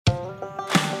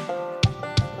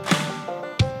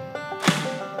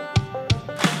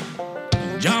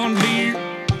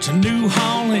New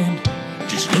Holland.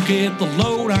 Just look at the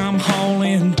load I'm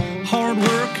hauling. Hard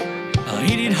work, I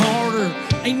hit it harder.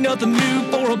 Ain't nothing new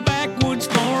for a backwoods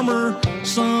farmer.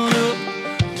 Sun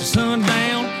up to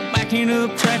sundown, backing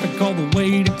up traffic all the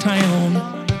way to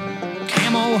town.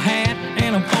 Camo hat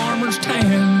and a farmer's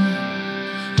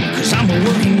tan, 'cause I'm a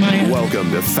working man.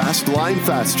 Welcome to Fastline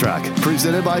Fast Track,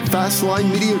 presented by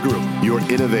Fastline Media Group, your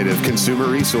innovative consumer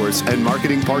resource and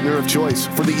marketing partner of choice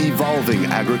for the evolving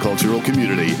agricultural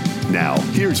community. Now,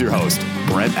 here's your host,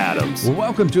 Brent Adams. Well,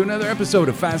 welcome to another episode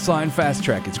of Fastline Fast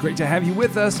Track. It's great to have you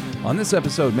with us. On this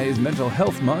episode, May is Mental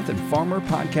Health Month, and Farmer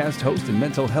podcast host and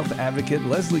mental health advocate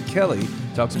Leslie Kelly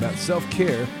talks about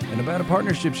self-care and about a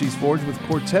partnership she's forged with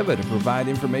Corteva to provide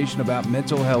information about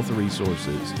mental health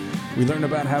resources. We learn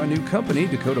about how a new company,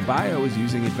 Dakota Bio, is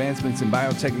using advancements in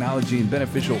biotechnology and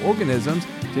beneficial organisms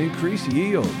to increase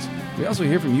yields. We also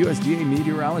hear from USDA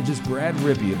meteorologist Brad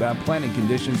Rippey about planting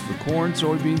conditions for corn,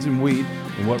 soybeans, and wheat,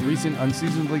 and what recent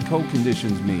unseasonably cold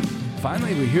conditions mean.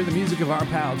 Finally, we hear the music of our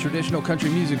pal, traditional country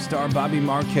music star Bobby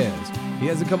Marquez. He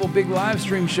has a couple big live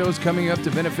stream shows coming up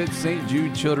to benefit St.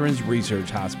 Jude Children's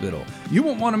Research Hospital. You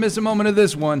won't want to miss a moment of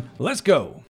this one. Let's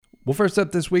go. Well, first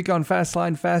up this week on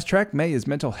Fastline Fast Track, May is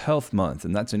Mental Health Month,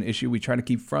 and that's an issue we try to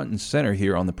keep front and center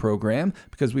here on the program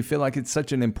because we feel like it's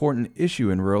such an important issue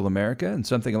in rural America and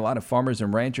something a lot of farmers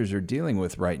and ranchers are dealing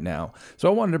with right now. So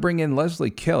I wanted to bring in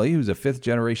Leslie Kelly, who's a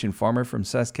fifth-generation farmer from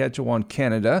Saskatchewan,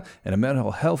 Canada, and a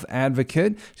mental health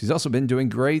advocate. She's also been doing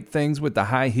great things with the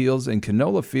High Heels and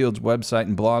Canola Fields website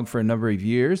and blog for a number of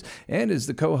years, and is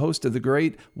the co-host of the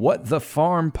great What the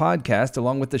Farm podcast,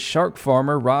 along with the shark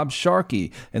farmer Rob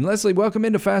Sharkey. And Leslie, welcome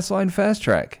into Fastline Fast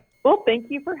Track. Well, thank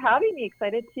you for having me.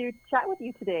 Excited to chat with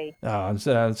you today. Oh, I'm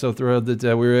so thrilled that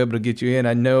we were able to get you in.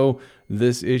 I know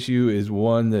this issue is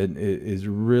one that is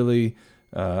really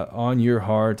on your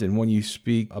heart and one you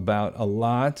speak about a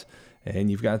lot.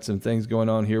 And you've got some things going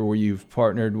on here where you've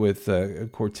partnered with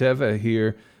Corteva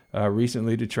here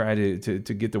recently to try to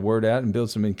get the word out and build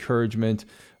some encouragement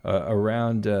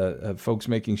around folks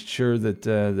making sure that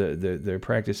they're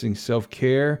practicing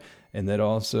self-care, and that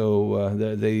also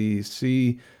they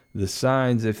see the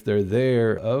signs, if they're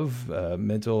there, of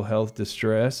mental health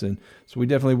distress. And so we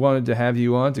definitely wanted to have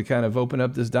you on to kind of open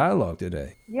up this dialogue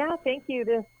today. Yeah, thank you.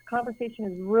 This conversation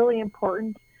is really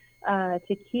important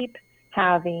to keep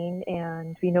having,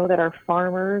 and we know that our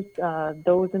farmers,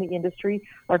 those in the industry,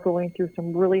 are going through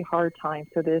some really hard times.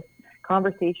 So this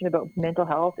conversation about mental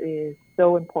health is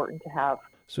so important to have.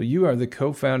 So you are the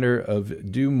co-founder of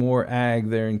Do More Ag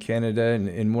there in Canada,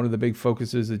 and one of the big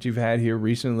focuses that you've had here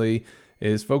recently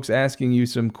is folks asking you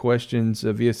some questions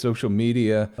via social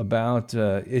media about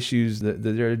issues that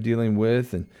they're dealing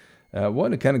with, and I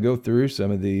want to kind of go through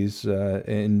some of these,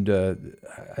 and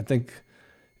I think,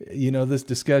 you know, this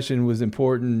discussion was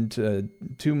important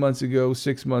 2 months ago,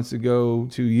 6 months ago,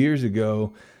 2 years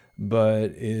ago,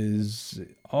 but is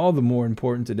all the more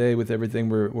important today with everything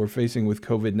we're facing with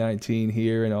COVID-19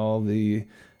 here and all the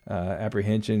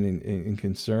apprehension and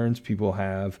concerns people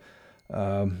have.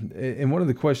 And one of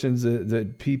the questions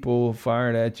that people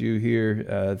fired at you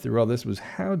here through all this was,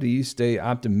 how do you stay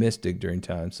optimistic during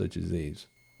times such as these?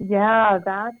 Yeah,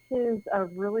 that is a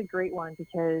really great one,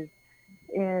 because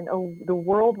in the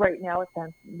world right now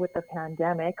with the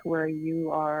pandemic, where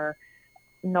you are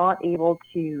not able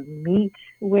to meet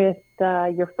with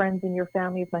your friends and your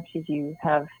family as much as you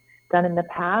have done in the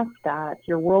past, that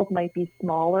your world might be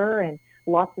smaller and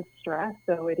lots of stress.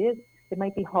 So it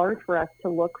might be hard for us to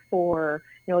look for,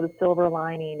 the silver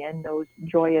lining and those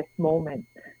joyous moments.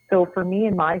 So for me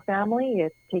and my family,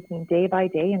 it's taking day by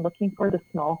day and looking for the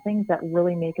small things that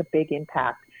really make a big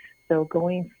impact. So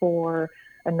going for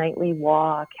a nightly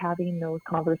walk, having those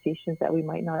conversations that we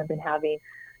might not have been having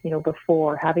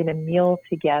before, having a meal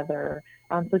together.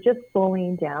 So just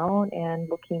slowing down and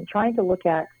trying to look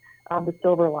at the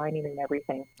silver lining in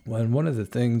everything. Well, and one of the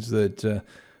things that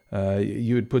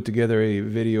you had put together a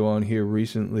video on here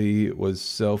recently was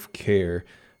self-care.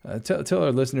 Tell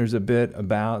our listeners a bit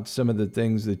about some of the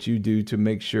things that you do to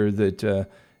make sure that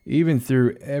even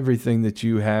through everything that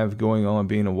you have going on,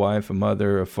 being a wife, a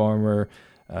mother, a farmer,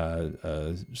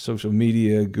 a social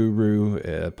media guru,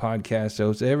 a podcast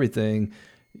host, everything,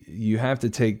 you have to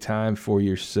take time for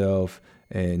yourself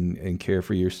and care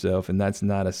for yourself, and that's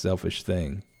not a selfish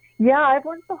thing. Yeah, I've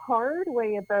learned the hard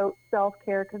way about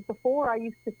self-care, because before I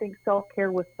used to think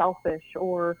self-care was selfish,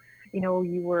 or,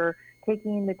 you were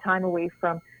taking the time away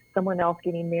from someone else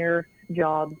getting their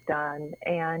jobs done.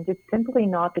 And it's simply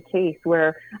not the case,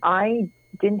 where I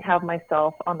didn't have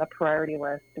myself on the priority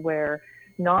list, where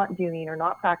not doing or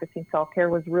not practicing self-care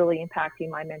was really impacting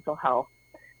my mental health.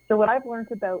 So what I've learned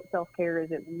about self-care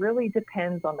is it really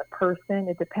depends on the person.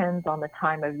 It depends on the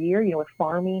time of year. With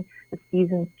farming, the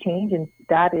seasons change, and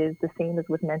that is the same as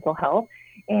with mental health.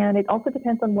 And it also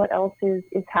depends on what else is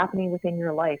happening within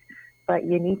your life. But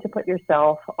you need to put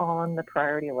yourself on the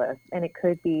priority list. And it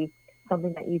could be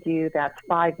something that you do that's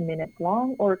 5 minutes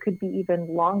long, or it could be even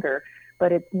longer.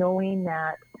 But it's knowing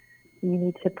that you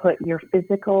need to put your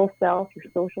physical self,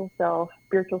 your social self,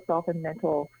 spiritual self, and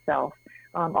mental self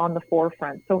on the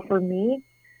forefront. So for me,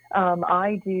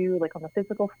 I do, like on the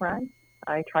physical front,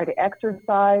 I try to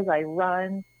exercise, I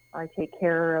run, I take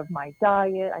care of my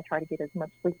diet, I try to get as much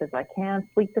sleep as I can.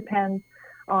 Sleep depends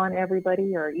on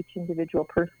everybody or each individual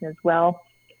person as well.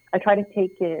 I try to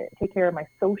take care of my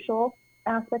social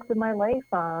aspects of my life.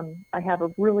 I have a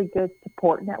really good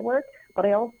support network, but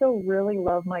I also really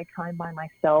love my time by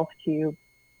myself to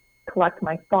collect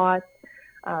my thoughts,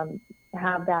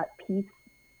 have that peace.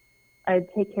 I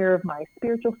take care of my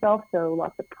spiritual self, so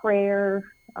lots of prayer.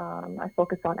 I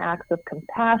focus on acts of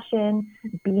compassion,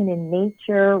 being in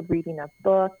nature, reading a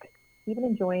book, even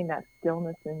enjoying that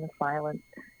stillness and the silence.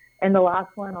 And the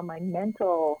last one on my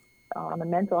mental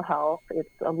health, it's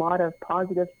a lot of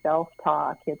positive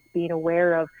self-talk. It's being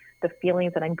aware of the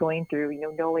feelings that I'm going through,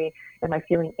 knowing, am I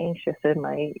feeling anxious? Am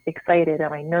I excited?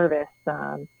 Am I nervous?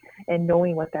 And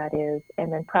knowing what that is,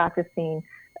 and then practicing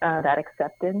that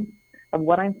acceptance of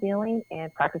what I'm feeling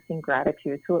and practicing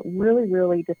gratitude. So it really,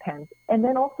 really depends. And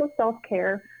then also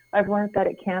self-care. I've learned that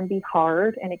it can be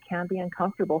hard and it can be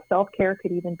uncomfortable. Self-care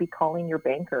could even be calling your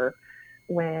banker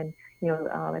when,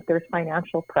 if there's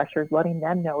financial pressures, letting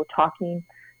them know, talking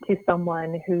to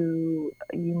someone who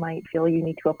you might feel you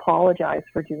need to apologize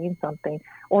for doing something,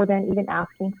 or then even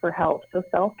asking for help. So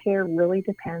self-care really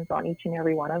depends on each and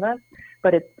every one of us,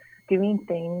 but it's doing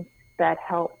things that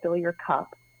help fill your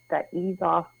cup, that ease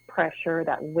off pressure,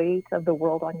 that weight of the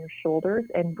world on your shoulders,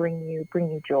 and bring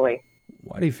you joy.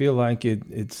 Why do you feel like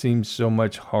it seems so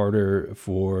much harder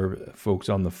for folks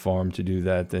on the farm to do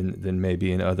that than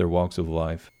maybe in other walks of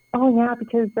life? Oh yeah,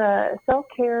 because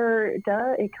self-care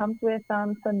it comes with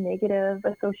some negative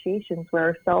associations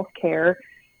where self-care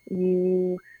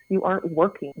you aren't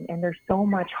working, and there's so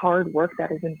much hard work that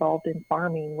is involved in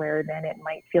farming where then it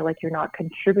might feel like you're not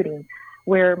contributing.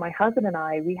 Where my husband and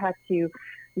I, we had to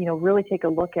really take a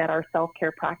look at our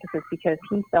self-care practices because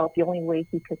he felt the only way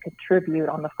he could contribute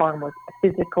on the farm was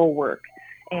physical work.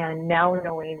 And now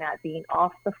knowing that being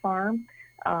off the farm,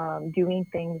 doing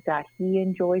things that he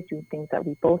enjoys, doing things that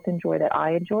we both enjoy, that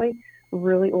I enjoy,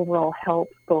 really overall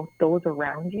helps both those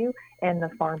around you and the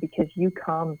farm, because you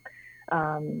come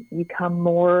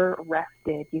more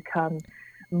rested, you come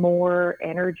more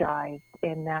energized,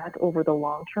 and that over the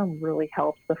long term really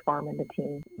helps the farm and the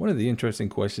team. One of the interesting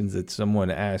questions that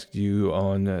someone asked you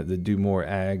on the Do More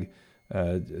Ag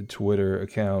Twitter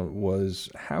account was,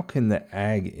 how can the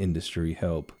ag industry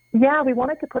help? Yeah, we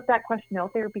wanted to put that question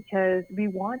out there because we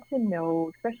want to know,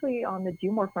 especially on the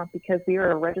Do More front, because we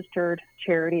are a registered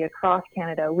charity across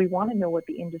Canada, we want to know what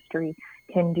the industry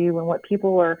can do and what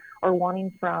people are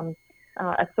wanting from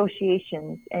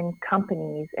associations and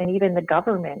companies and even the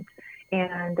government.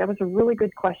 And that was a really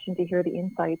good question to hear the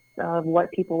insights of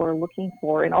what people are looking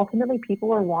for. And ultimately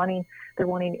people are wanting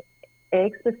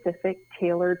ag-specific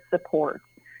tailored support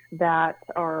that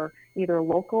are either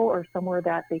local or somewhere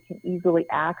that they can easily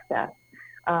access.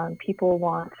 People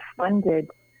want funded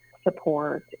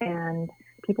support, and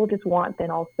people just want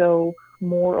then also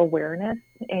more awareness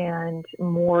and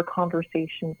more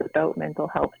conversations about mental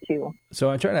health too.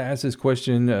 So I try to ask this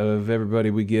question of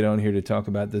everybody we get on here to talk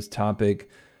about this topic.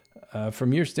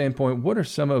 From your standpoint, what are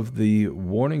some of the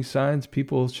warning signs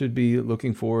people should be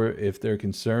looking for if they're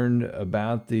concerned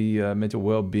about the mental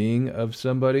well-being of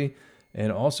somebody?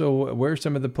 And also, where are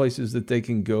some of the places that they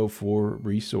can go for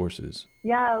resources?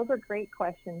 Yeah, those are great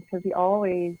questions, because we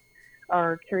always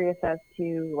are curious as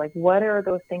to, like, what are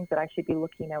those things that I should be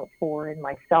looking out for in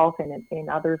myself and in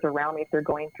others around me if they're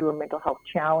going through a mental health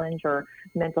challenge or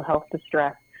mental health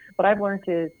distress. What I've learned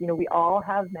is, we all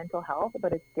have mental health,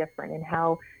 but it's different, and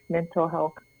how mental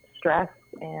health stress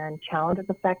and challenges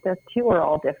affect us too are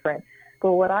all different.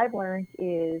 But what I've learned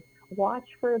is watch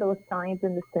for those signs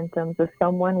and the symptoms of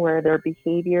someone where their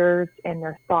behaviors and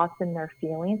their thoughts and their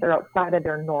feelings are outside of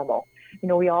their normal.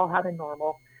 We all have a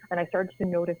normal. And I started to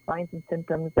notice signs and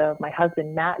symptoms of my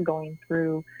husband, Matt, going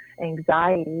through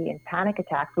anxiety and panic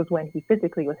attacks was when he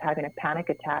physically was having a panic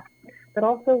attack, but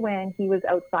also when he was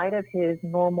outside of his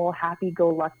normal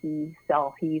happy-go-lucky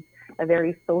self. He's a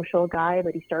very social guy,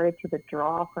 but he started to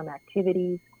withdraw from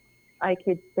activities. I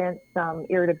could sense some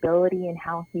irritability in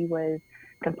how he was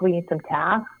completing some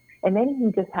tasks. And then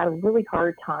he just had a really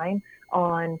hard time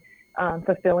on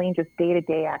fulfilling just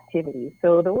day-to-day activities.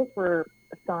 So those were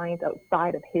signs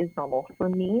outside of his normal. For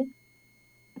me,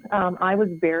 I was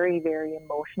very, very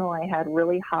emotional. I had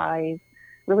really highs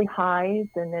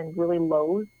and then really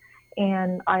lows.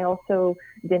 And I also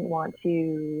didn't want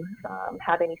to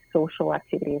have any social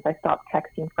activities. I stopped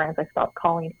texting friends. I stopped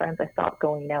calling friends. I stopped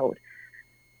going out.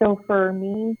 So for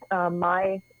me,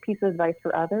 my piece of advice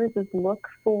for others is look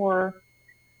for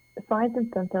signs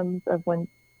and symptoms of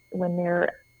when their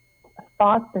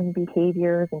thoughts and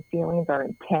behaviors and feelings are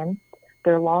intense,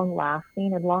 they're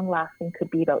long-lasting, and long-lasting could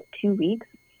be about 2 weeks,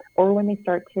 or when they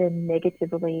start to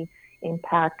negatively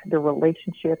impact their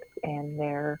relationships and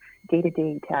their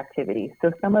day-to-day activities.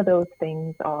 So some of those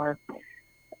things are,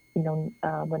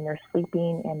 when they're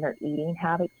sleeping and their eating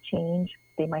habits change,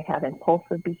 they might have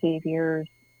impulsive behaviors,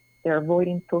 they're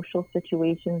avoiding social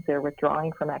situations, they're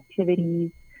withdrawing from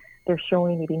activities, they're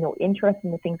showing maybe no interest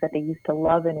in the things that they used to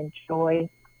love and enjoy.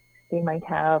 They might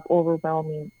have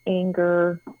overwhelming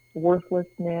anger,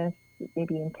 worthlessness,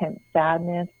 maybe intense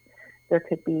sadness. There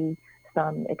could be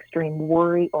some extreme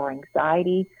worry or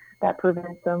anxiety that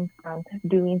prevents them from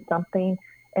doing something.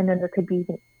 And then there could be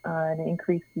an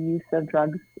increased use of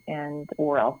drugs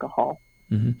or alcohol.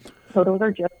 Mm-hmm. So those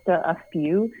are just a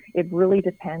few. It really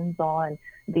depends on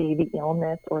the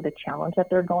illness or the challenge that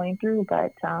they're going through,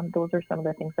 but those are some of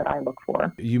the things that I look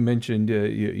for. You mentioned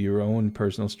your own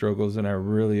personal struggles, and I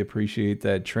really appreciate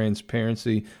that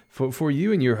transparency. For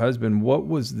you and your husband, what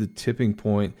was the tipping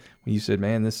point when you said,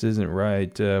 man, this isn't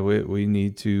right, we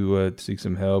need to seek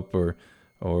some help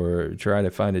or try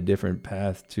to find a different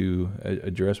path to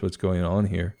address what's going on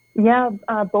here? Yeah,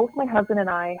 both my husband and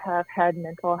I have had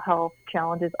mental health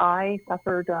challenges. I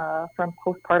suffered from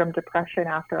postpartum depression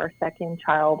after our second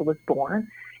child was born,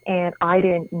 and I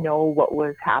didn't know what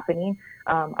was happening.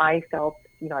 I felt,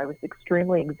 I was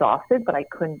extremely exhausted, but I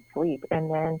couldn't sleep.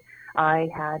 And then I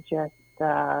had just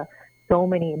so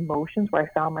many emotions where I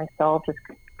found myself just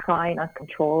crying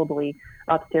uncontrollably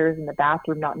upstairs in the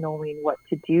bathroom, not knowing what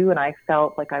to do. And I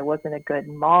felt like I wasn't a good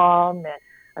mom, and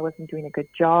I wasn't doing a good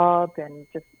job, and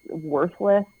just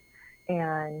worthless,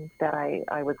 and that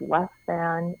I was less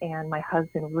than. And my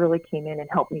husband really came in and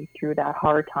helped me through that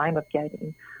hard time of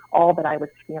getting all that I was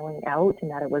feeling out,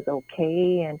 and that it was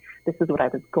okay, and this is what I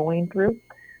was going through.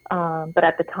 But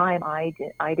at the time, I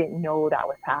didn't know that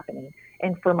was happening.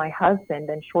 And for my husband,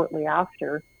 then shortly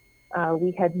after,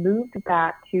 we had moved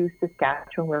back to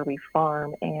Saskatchewan where we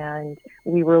farm, and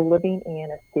we were living in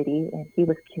a city, and he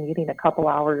was commuting a couple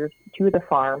hours to the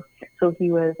farm. So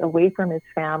he was away from his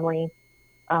family.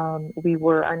 We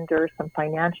were under some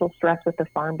financial stress with the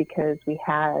farm because we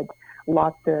had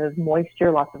lots of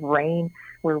moisture, lots of rain,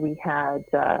 where we had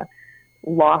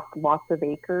lost lots of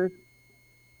acres.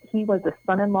 He was a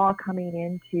son-in-law coming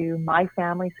into my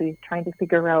family, so he's trying to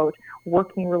figure out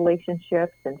working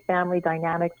relationships and family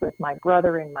dynamics with my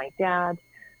brother and my dad.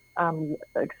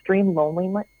 Extreme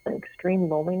loneliness,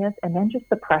 and then just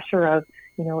the pressure of,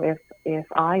 if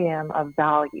I am of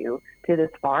value to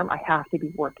this farm, I have to be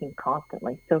working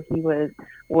constantly. So he was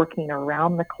working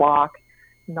around the clock,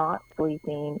 not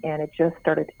sleeping, and it just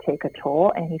started to take a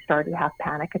toll, and he started to have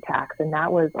panic attacks. And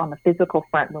that was on the physical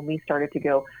front when we started to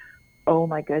go, oh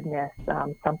my goodness,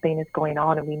 something is going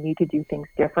on and we need to do things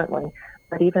differently.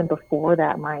 But even before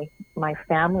that, my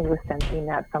family was sensing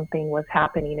that something was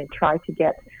happening and tried to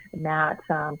get Matt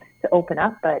to open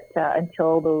up. But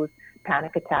until those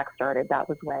panic attacks started, that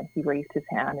was when he raised his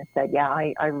hand and said, yeah,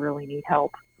 I really need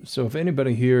help. So if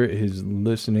anybody here is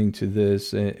listening to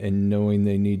this and knowing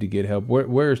they need to get help,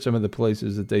 where are some of the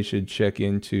places that they should check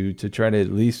into to try to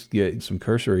at least get some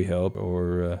cursory help,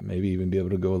 or maybe even be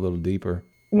able to go a little deeper?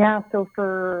 Yeah, so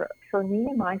for me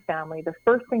and my family, the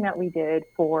first thing that we did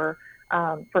for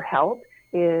help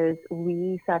is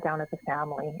we sat down as a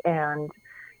family and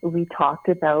we talked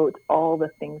about all the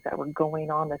things that were going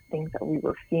on, the things that we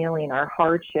were feeling, our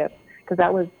hardships,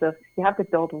 because you have to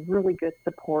build a really good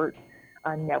support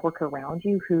network around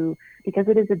you because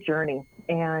it is a journey,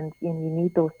 and you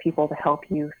need those people to help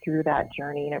you through that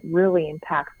journey, and it really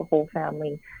impacts the whole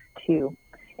family too.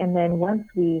 And then once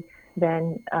we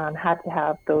had to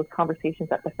have those conversations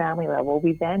at the family level,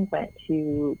 we then went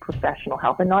to professional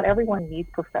help. And not everyone needs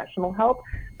professional help,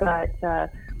 but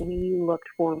we looked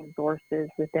for resources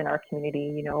within our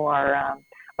community,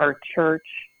 our church,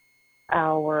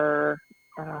 our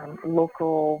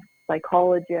local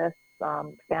psychologists,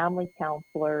 family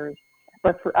counselors.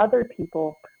 But for other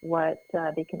people, what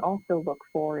they can also look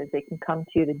for is they can come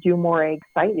to the Do More Ag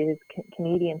site. It is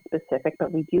Canadian specific,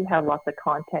 but we do have lots of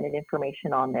content and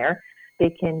information on there. They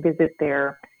can visit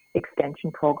their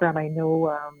extension program. I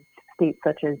know states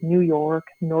such as New York,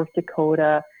 North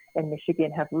Dakota, and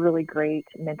Michigan have really great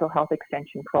mental health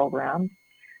extension programs.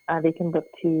 They can look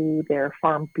to their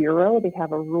Farm Bureau. They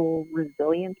have a rural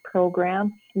resilience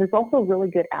program. And there's also really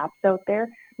good apps out there.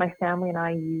 My family and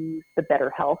I use the Better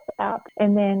Health app.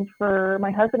 And then for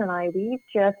my husband and I, we've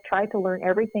just tried to learn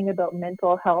everything about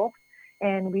mental health,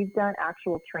 and we've done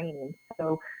actual training.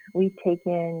 So we've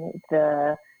taken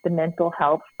the mental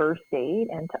health first aid,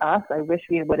 and to us, I wish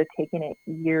we would have taken it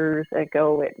years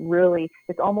ago.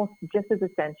 It's almost just as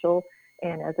essential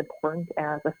and as important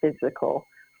as a physical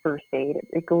first aid.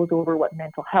 It goes over what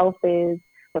mental health is,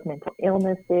 what mental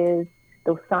illness is,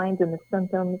 those signs and the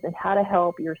symptoms, and how to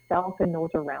help yourself and those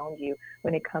around you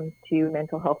when it comes to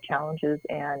mental health challenges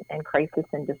and crisis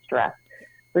and distress.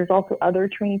 There's also other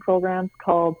training programs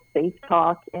called Safe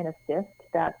Talk and Assist.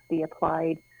 That's the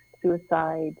applied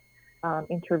suicide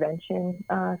intervention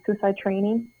suicide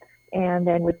training. And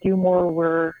then with Do More,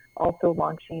 we're also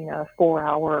launching a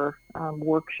 4-hour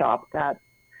workshop that's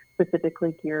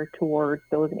specifically geared towards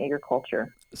those in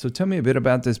agriculture. So tell me a bit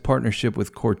about this partnership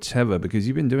with Corteva, because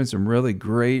you've been doing some really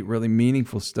great, really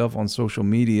meaningful stuff on social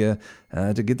media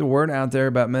to get the word out there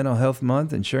about Mental Health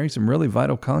Month and sharing some really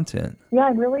vital content. Yeah,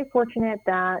 I'm really fortunate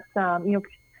that,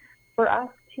 for us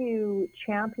to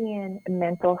champion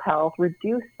mental health,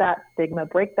 reduce that stigma,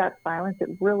 break that silence, it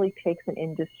really takes an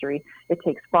industry. It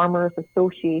takes farmers,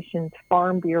 associations,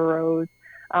 farm bureaus,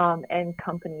 and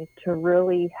companies to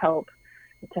really help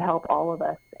all of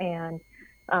us. And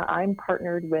I'm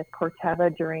partnered with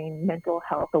Corteva during Mental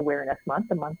Health Awareness Month,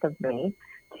 the month of May,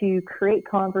 to create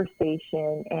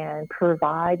conversation and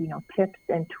provide, tips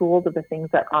and tools of the things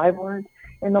that I've learned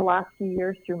in the last few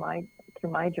years through my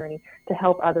journey to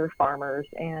help other farmers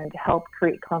and help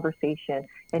create conversation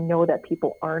and know that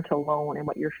people aren't alone and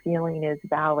what you're feeling is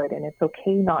valid and it's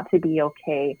okay not to be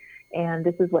okay. And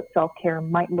this is what self-care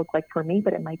might look like for me,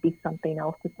 but it might be something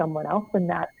else to someone else, and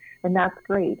that's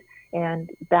great. And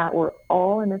that we're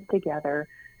all in this together,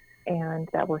 and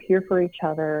that we're here for each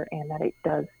other, and that it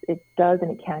does,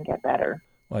 and it can get better.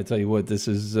 Well, I tell you what, this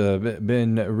has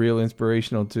been real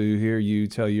inspirational to hear you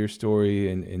tell your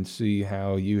story and see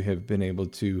how you have been able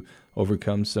to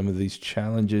overcome some of these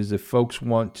challenges. If folks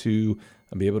want to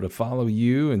be able to follow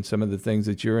you and some of the things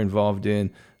that you're involved in,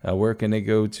 where can they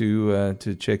go to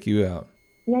check you out?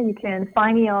 Yeah, you can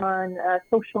find me on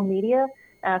social media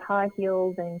at High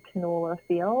Heels and Canola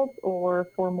Fields, or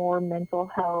for more mental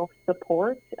health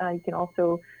support, you can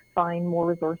also find more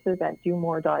resources at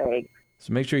domore.ag.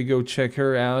 So make sure you go check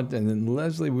her out. And then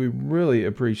Leslie, we really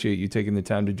appreciate you taking the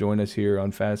time to join us here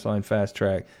on Fastline Fast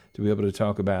Track to be able to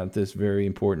talk about this very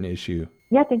important issue.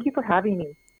 Yeah, thank you for having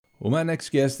me. Well, my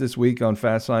next guest this week on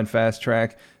Fastline Fast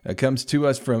Track comes to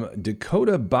us from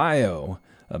Dakota Bio,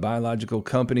 a biological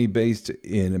company based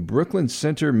in Brooklyn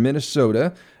Center,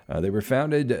 Minnesota. They were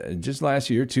founded just last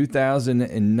year,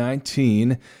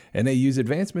 2019, and they use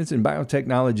advancements in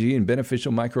biotechnology and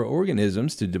beneficial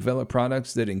microorganisms to develop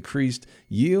products that increased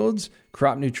yields,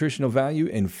 crop nutritional value,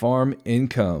 and farm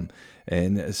income.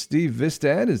 And Steve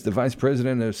Vistad is the Vice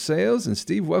President of Sales. And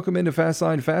Steve, welcome into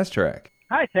Fastline Fast Track.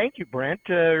 Hi, thank you, Brent.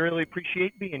 Really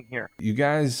appreciate being here. You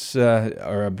guys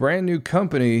are a brand new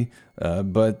company,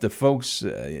 but the folks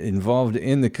involved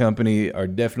in the company are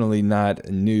definitely not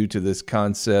new to this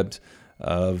concept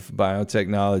of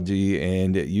biotechnology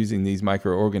and using these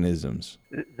microorganisms.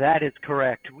 That is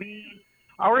correct.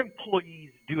 Our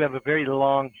employees do have a very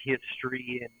long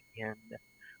history in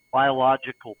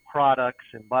biological products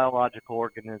and biological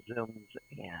organisms and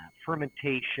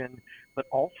fermentation, but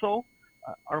also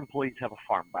our employees have a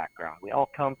farm background. We all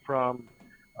come from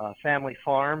family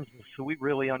farms, so we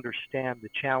really understand the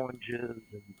challenges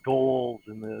and goals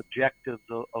and the objectives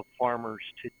of farmers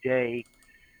today.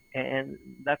 And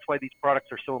that's why these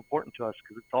products are so important to us,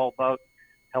 because it's all about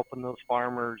helping those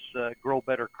farmers grow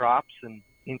better crops and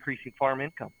increasing farm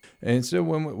income. And so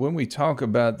when we talk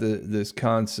about this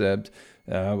concept,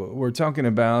 we're talking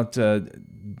about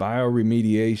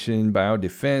bioremediation,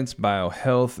 biodefense,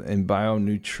 biohealth, and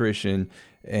bionutrition.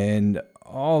 And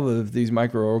all of these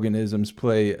microorganisms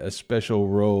play a special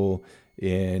role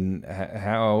in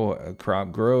how a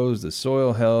crop grows, the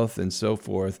soil health, and so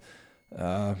forth.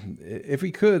 If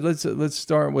we could, let's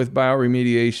start with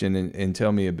bioremediation and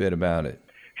tell me a bit about it.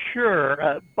 Sure.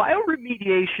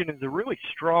 Bioremediation is a really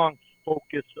strong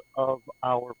focus of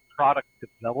our product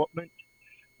development.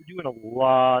 We're doing a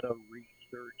lot of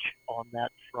research on that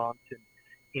front,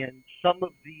 and some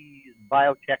of these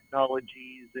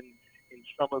biotechnologies and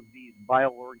some of these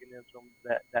bioorganisms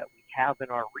that we have in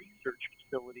our research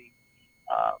facility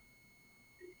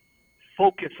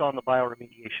focus on the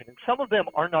bioremediation. And some of them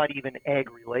are not even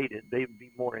ag related. They would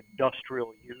be more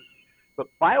industrial use. but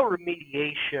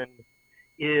bioremediation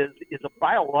is a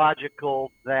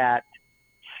biological that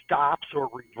stops or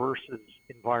reverses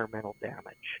environmental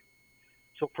damage.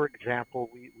 So, for example,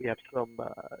 we have some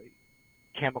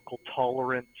chemical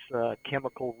tolerance,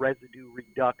 chemical residue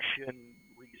reduction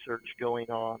research going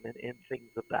on, and things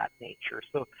of that nature.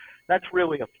 So that's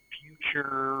really a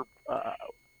future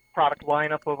product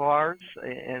lineup of ours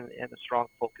and a strong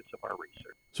focus of our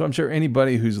research. So I'm sure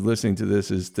anybody who's listening to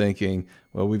this is thinking,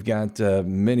 well, we've got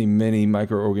many, many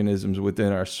microorganisms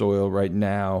within our soil right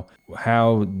now.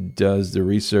 How does the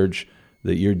research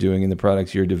that you're doing and the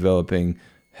products you're developing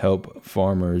help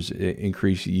farmers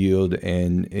increase yield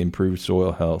and improve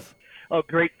soil health? Oh,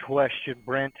 great question,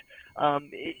 Brent.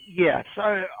 Yes,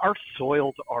 our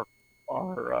soils are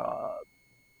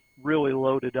really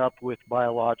loaded up with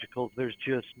biologicals. There's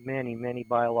just many, many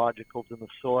biologicals in the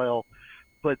soil.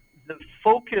 But the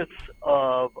focus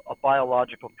of a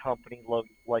biological company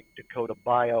like Dakota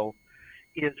Bio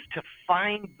is to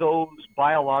find those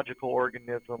biological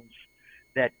organisms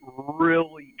that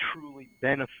really, truly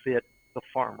benefit the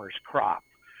farmer's crop,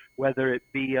 whether it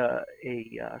be a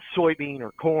soybean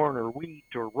or corn or wheat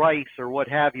or rice or what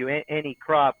have you, any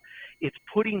crop. It's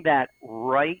putting that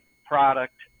right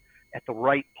product at the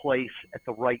right place at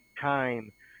the right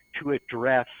time to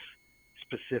address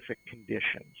specific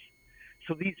conditions.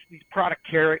 So these product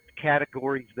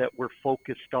categories that we're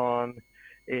focused on,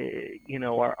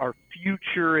 our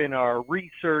future in our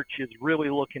research is really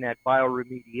looking at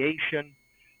bioremediation,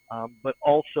 but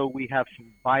also we have some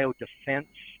biodefense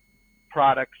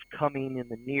products coming in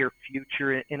the near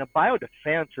future. And a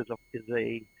biodefense is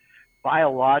a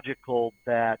biological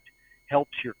that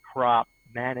helps your crop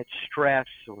manage stress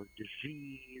or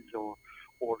disease or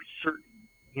certain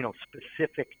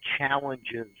specific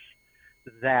challenges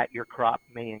that your crop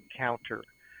may encounter.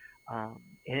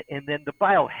 And then the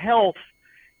biohealth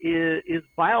is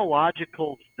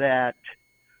biologicals that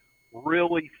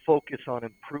really focus on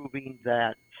improving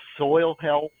that soil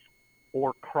health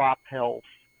or crop health.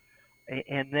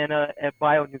 And then a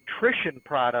bionutrition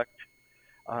product,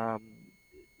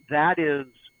 that is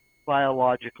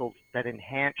biologicals that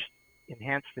enhance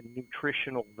the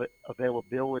nutritional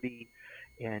availability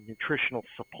and nutritional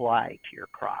supply to your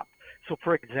crop. So,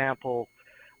 for example,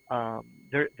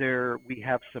 we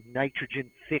have some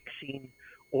nitrogen-fixing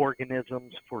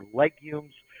organisms for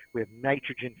legumes. We have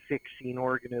nitrogen-fixing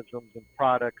organisms and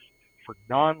products for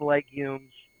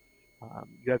non-legumes.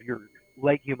 You have your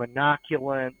legume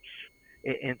inoculants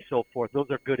and so forth.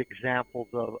 Those are good examples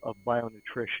of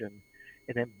bionutrition.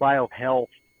 And then biohealth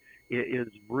is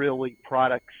really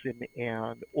products and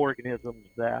organisms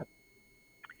that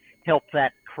help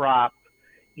that crop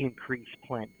increase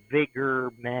plant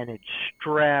vigor, manage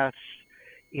stress,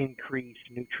 increase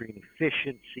nutrient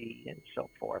efficiency, and so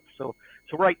forth. So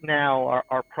right now,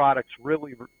 our products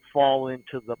really fall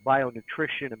into the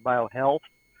bionutrition and biohealth.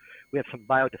 We have some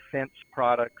biodefense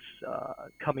products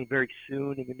coming very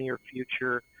soon in the near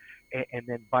future, and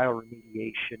then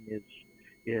bioremediation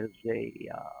is a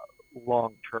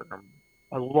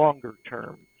longer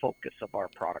term focus of our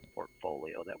product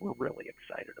portfolio that we're really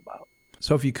excited about.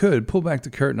 So if you could, pull back the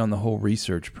curtain on the whole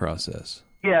research process.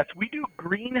 Yes, we do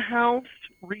greenhouse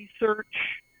research,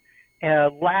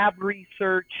 lab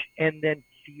research, and then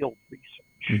field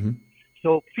research. Mm-hmm.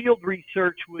 So field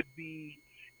research would be,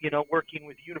 working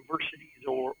with universities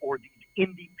or these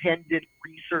independent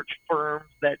research firms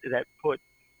that put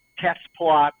test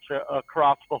plots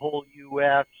across the whole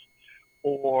U.S.,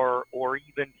 or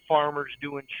even farmers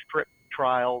doing strip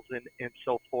trials and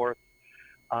so forth.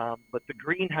 But the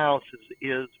greenhouse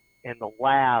and the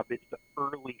lab is the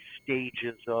early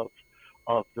stages of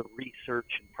the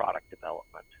research and product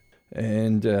development.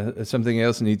 And something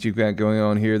else neat you've got going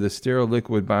on here, the sterile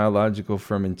liquid biological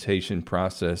fermentation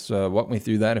process. Walk me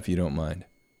through that if you don't mind.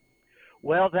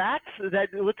 Well, let's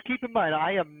keep in mind,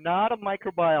 I am not a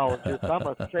microbiologist. I'm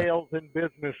a sales and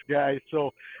business guy.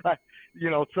 So,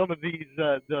 some of these,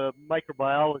 the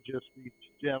microbiologists, these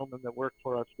gentlemen that work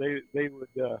for us, they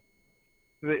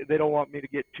don't want me to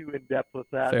get too in depth with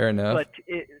that. Fair enough. But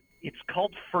it's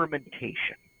called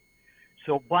fermentation.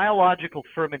 So biological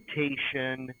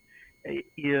fermentation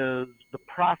is the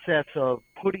process of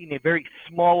putting a very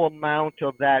small amount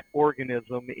of that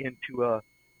organism into a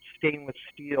stainless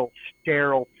steel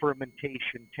sterile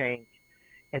fermentation tank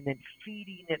and then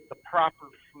feeding it the proper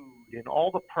food, and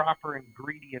all the proper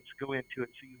ingredients go into it.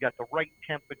 So you've got the right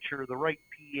temperature, the right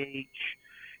pH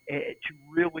to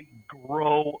really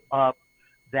grow up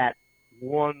that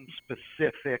one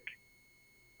specific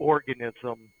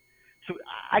organism. So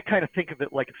I kind of think of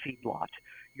it like a feedlot.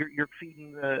 You're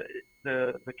feeding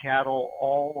the cattle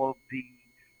all of the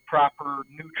proper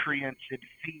nutrients and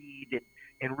feed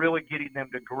and really getting them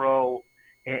to grow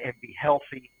and be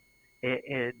healthy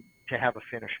and to have a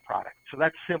finished product. So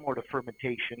that's similar to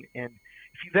fermentation. And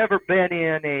if you've ever been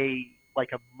in a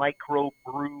micro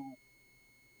brew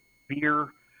beer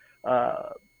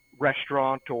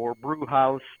restaurant or brew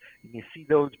house, and you see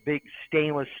those big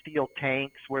stainless steel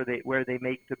tanks where they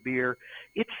make the beer,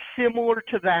 it's similar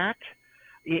to that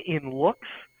in looks,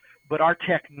 but our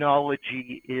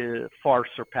technology far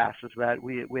surpasses that.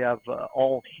 We have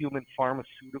all human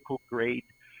pharmaceutical grade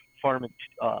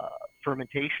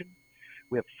fermentation.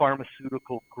 We have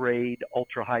pharmaceutical grade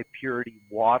ultra high purity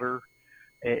water.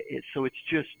 So it's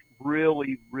just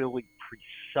really, really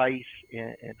precise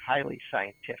and highly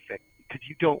scientific, because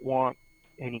you don't want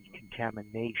any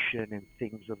contamination and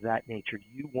things of that nature.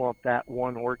 You want that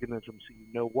one organism so you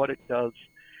know what it does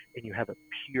and you have a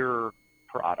pure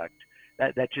product.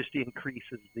 That just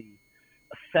increases the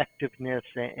effectiveness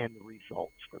and the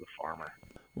results for the farmer.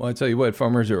 Well, I tell you what,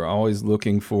 farmers are always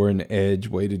looking for an edge,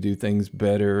 way to do things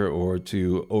better or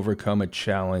to overcome a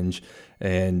challenge.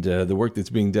 And the work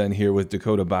that's being done here with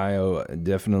Dakota Bio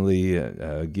definitely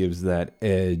gives that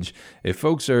edge. If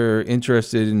folks are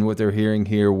interested in what they're hearing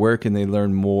here, where can they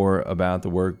learn more about the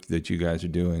work that you guys are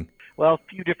doing? Well, a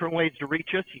few different ways to reach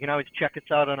us. You can always check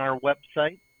us out on our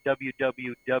website,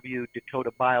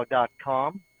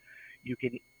 www.dakotabio.com. You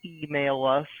can email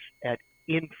us at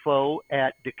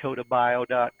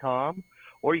info@dakotabio.com,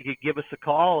 or you could give us a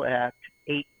call at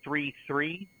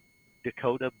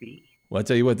 833-DAKOTA-B. Well, I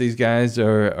tell you what, these guys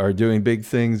are doing big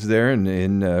things there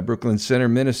in Brooklyn Center,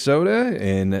 Minnesota.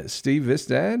 And Steve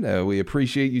Vistad, we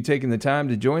appreciate you taking the time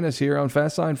to join us here on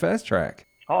Fastline Fast Track.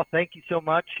 Oh, thank you so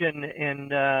much,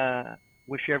 and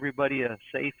wish everybody a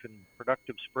safe and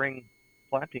productive spring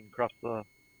planting across the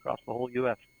whole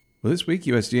U.S. Well, this week,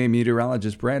 USDA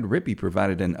meteorologist Brad Rippey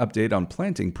provided an update on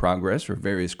planting progress for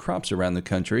various crops around the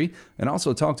country and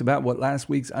also talked about what last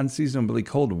week's unseasonably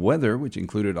cold weather, which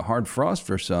included a hard frost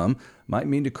for some, might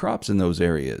mean to crops in those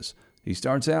areas. He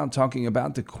starts out talking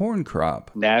about the corn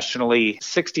crop. Nationally,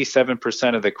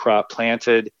 67% of the crop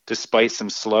planted, despite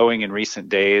some slowing in recent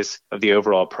days of the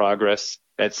overall progress.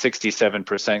 That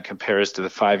 67% compares to the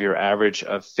 5-year average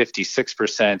of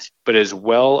 56%, but is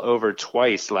well over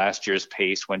twice last year's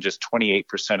pace when just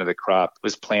 28% of the crop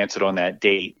was planted on that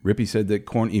date. Rippey said that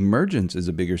corn emergence is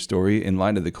a bigger story in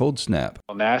light of the cold snap.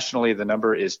 Well, nationally, the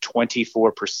number is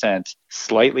 24%,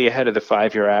 slightly ahead of the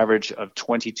 5-year average of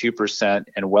 22%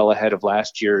 and well ahead of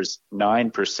last year's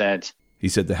 9%. He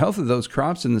said the health of those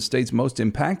crops in the states most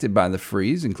impacted by the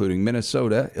freeze, including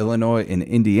Minnesota, Illinois, and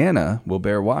Indiana, will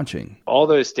bear watching. All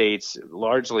those states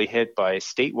largely hit by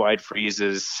statewide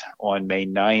freezes on May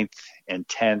 9th and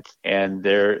 10th, and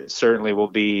there certainly will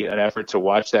be an effort to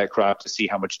watch that crop to see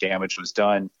how much damage was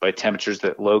done by temperatures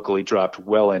that locally dropped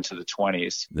well into the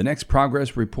 20s. The next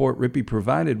progress report Rippey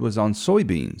provided was on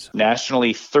soybeans.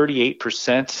 Nationally,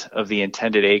 38% of the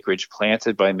intended acreage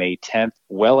planted by May 10th,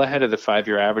 well ahead of the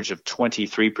 5-year average of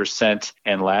 23%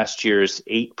 and last year's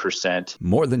 8%.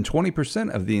 More than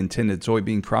 20% of the intended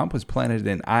soybean crop was planted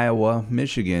in Iowa,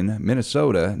 Michigan,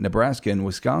 Minnesota, Nebraska, and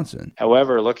Wisconsin.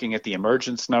 However, looking at the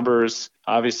emergence numbers,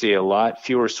 obviously a lot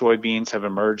fewer soybeans have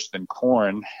emerged than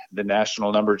corn. The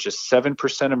national number, just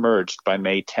 7% emerged by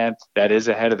May 10th. That is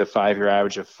ahead of the 5-year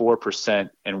average of 4%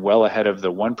 and well ahead of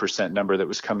the 1% number that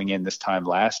was coming in this time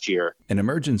last year. And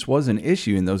emergence was an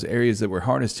issue in those areas that were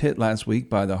hardest hit last week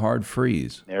by the hard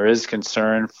freeze. There is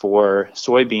concern for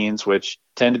soybeans, which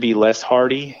tend to be less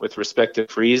hardy with respect to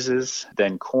freezes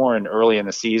than corn early in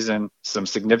the season. Some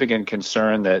significant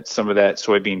concern that some of that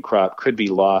soybean crop could be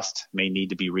lost, may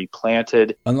need to be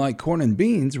replanted. Unlike corn and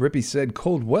beans, Rippey said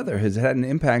cold weather has had an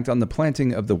impact on the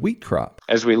planting of the wheat crop.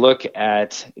 As we look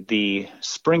at the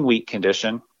spring wheat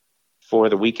condition for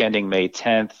the week ending May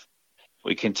 10th,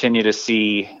 we continue to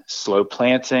see slow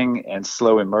planting and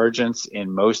slow emergence in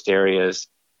most areas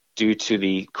due to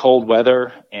the cold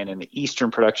weather and in the eastern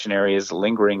production areas,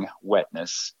 lingering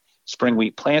wetness. Spring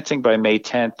wheat planting by May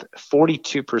 10th,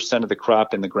 42% of the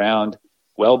crop in the ground,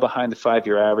 well behind the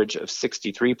 5-year average of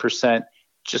 63%,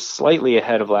 just slightly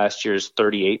ahead of last year's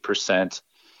 38%.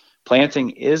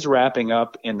 Planting is wrapping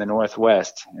up in the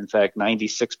Northwest, in fact,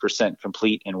 96%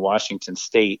 complete in Washington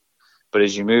State. But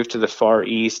as you move to the far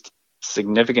east,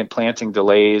 significant planting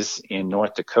delays in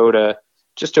North Dakota,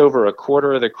 just over a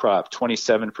quarter of the crop,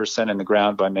 27% in the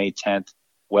ground by May 10th,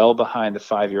 well behind the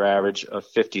 5-year average of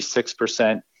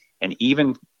 56%, and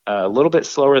even a little bit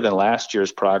slower than last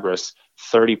year's progress,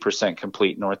 30%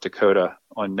 complete North Dakota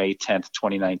on May 10th,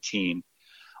 2019.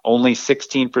 Only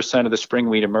 16% of the spring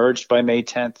wheat emerged by May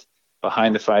 10th,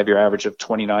 behind the 5-year average of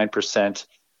 29%.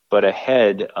 but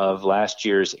ahead of last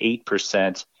year's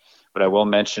 8%. But I will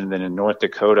mention that in North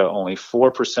Dakota, only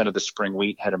 4% of the spring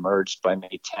wheat had emerged by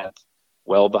May 10th,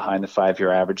 well behind the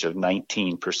 5-year average of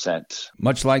 19%.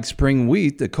 Much like spring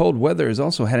wheat, the cold weather has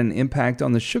also had an impact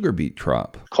on the sugar beet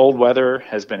crop. Cold weather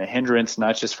has been a hindrance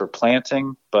not just for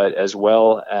planting, but as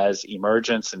well as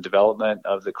emergence and development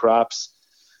of the crops.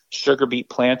 Sugar beet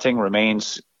planting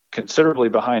remains considerably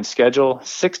behind schedule,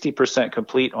 60%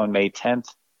 complete on May 10th.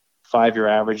 5-year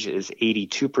average is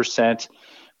 82%,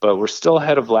 but we're still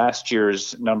ahead of last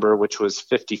year's number, which was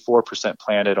 54%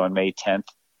 planted on May 10th.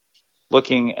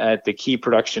 Looking at the key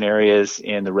production areas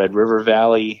in the Red River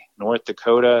Valley, North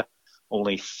Dakota,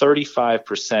 only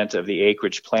 35% of the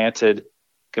acreage planted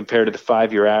compared to the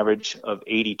 5-year average of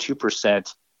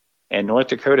 82%. And North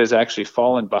Dakota has actually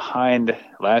fallen behind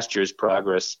last year's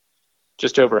progress,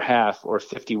 just over half, or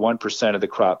 51% of the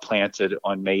crop planted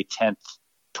on May 10th,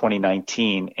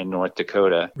 2019 in North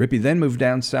Dakota. Rippey then moved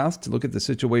down south to look at the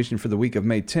situation for the week of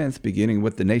May 10th, beginning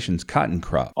with the nation's cotton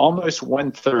crop. Almost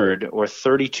 1/3, or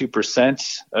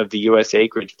 32% of the U.S.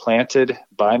 acreage planted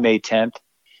by May 10th.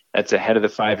 That's ahead of the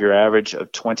 5-year average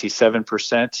of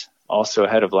 27%, also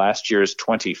ahead of last year's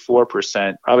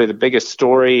 24%. Probably the biggest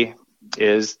story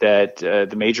is that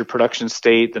the major production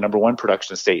state, the number one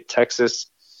production state, Texas,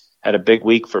 had a big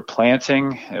week for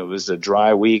planting. It was a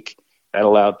dry week. That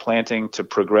allowed planting to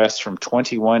progress from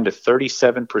 21 to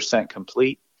 37%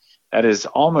 complete. That is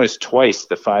almost twice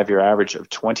the 5-year average of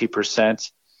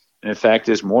 20%. And in fact,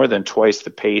 is more than twice the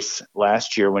pace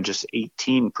last year when just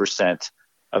 18%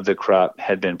 of the crop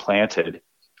had been planted.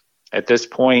 At this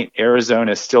point,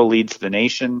 Arizona still leads the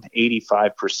nation,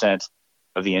 85%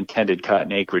 of the intended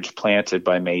cotton acreage planted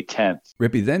by May 10th.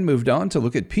 Rippey then moved on to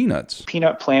look at peanuts.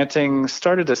 Peanut planting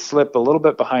started to slip a little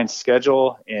bit behind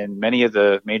schedule in many of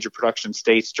the major production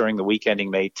states during the week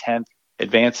ending May 10th,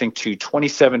 advancing to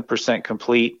 27%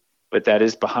 complete, but that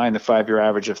is behind the 5-year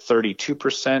average of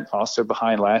 32%, also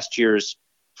behind last year's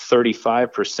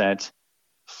 35%.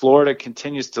 Florida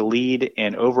continues to lead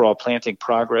in overall planting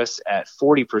progress at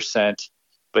 40%,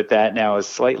 but that now is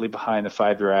slightly behind the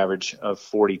 5-year average of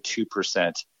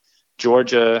 42%.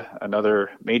 Georgia, another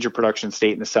major production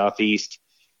state in the southeast,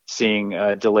 seeing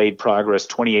delayed progress,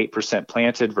 28%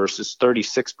 planted versus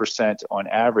 36% on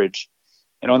average.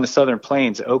 And on the southern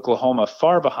plains, Oklahoma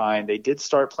far behind. They did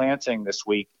start planting this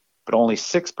week, but only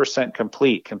 6%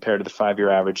 complete compared to the 5-year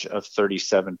average of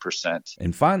 37%.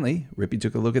 And finally, Rippey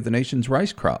took a look at the nation's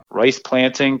rice crop. Rice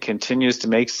planting continues to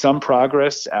make some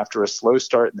progress after a slow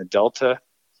start in the Delta.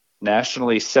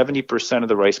 Nationally, 70% of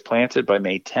the rice planted by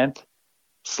May 10th,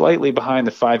 slightly behind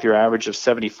the 5-year average of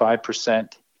 75%,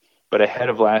 but ahead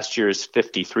of last year's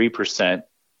 53%.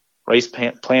 Rice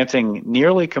planting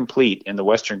nearly complete in the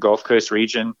western Gulf Coast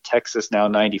region, Texas now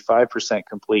 95%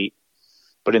 complete.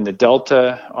 But in the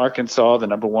Delta, Arkansas, the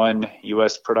number one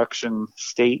U.S. production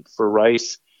state for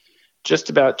rice, just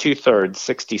about 2/3,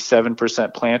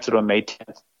 67% planted on May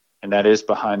 10th, and that is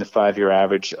behind the 5-year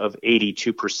average of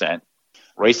 82%.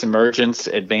 Rice emergence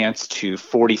advanced to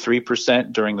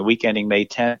 43% during the week ending May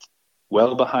 10th,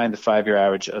 well behind the 5-year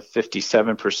average of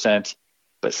 57%,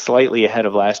 but slightly ahead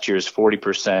of last year's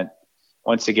 40%.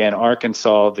 Once again,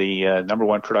 Arkansas, the number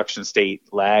one production state,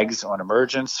 lags on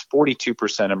emergence,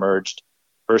 42% emerged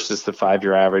versus the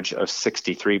 5-year average of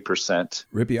 63%.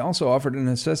 Rippey also offered an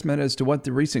assessment as to what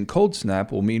the recent cold snap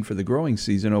will mean for the growing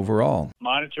season overall.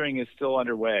 Monitoring is still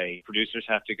underway. Producers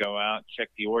have to go out, check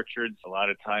the orchards. A lot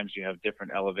of times you have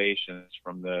different elevations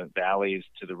from the valleys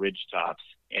to the ridge tops,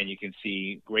 and you can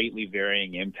see greatly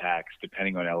varying impacts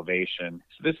depending on elevation.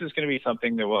 So this is going to be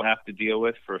something that we'll have to deal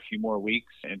with for a few more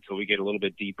weeks until we get a little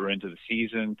bit deeper into the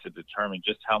season to determine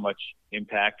just how much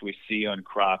impact we see on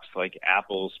crops like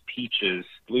apples, peaches,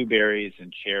 blueberries,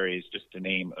 and cherries, just to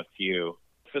name a few.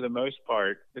 For the most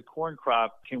part, the corn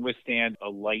crop can withstand a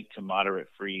light to moderate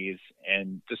freeze,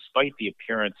 and despite the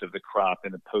appearance of the crop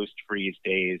in the post-freeze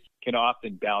days, can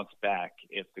often bounce back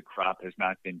if the crop has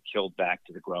not been killed back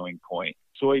to the growing point.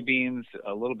 Soybeans,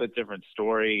 a little bit different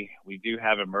story. We do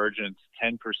have emergence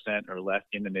 10% or less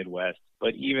in the Midwest,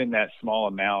 but even that small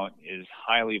amount is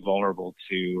highly vulnerable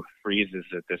to freezes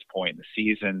at this point in the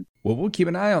season. Well, we'll keep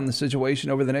an eye on the situation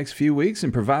over the next few weeks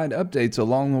and provide updates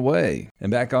along the way.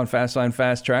 And back on Fastline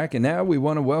Fast Track, and now we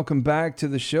want to welcome back to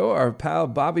the show our pal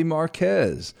Bobby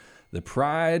Marquez, the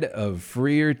pride of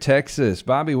Freer, Texas.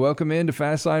 Bobby, welcome into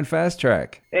Fastline Fast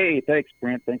Track. Hey, thanks,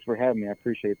 Brent. Thanks for having me. I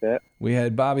appreciate that. We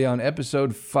had Bobby on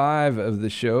episode 5 of the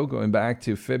show, going back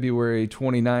to February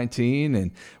 2019,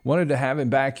 and wanted to have him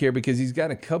back here because he's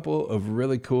got a couple of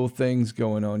really cool things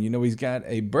going on. You know, he's got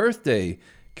a birthday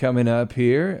coming up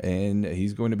here, and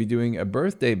he's going to be doing a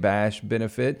birthday bash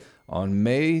benefit on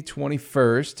May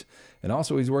 21st. And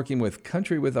also he's working with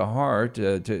Country with a Heart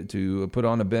to put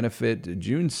on a benefit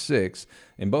June 6th.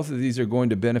 And both of these are going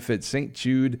to benefit St.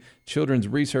 Jude Children's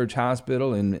Research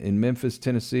Hospital in Memphis,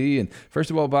 Tennessee. And first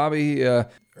of all, Bobby,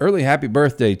 early happy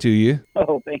birthday to you.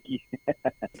 Oh, thank you.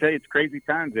 I tell you, it's crazy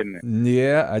times, isn't it?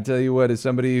 Yeah, I tell you what, as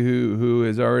somebody who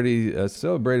has already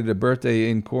celebrated a birthday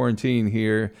in quarantine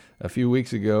here a few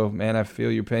weeks ago, man, I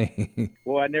feel your pain.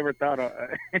 Well, I never thought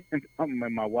in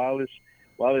my wildest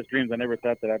dreams, I never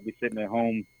thought that I'd be sitting at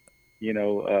home,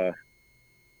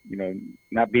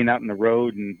 not being out on the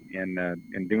road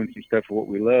and doing some stuff for what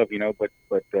we love, but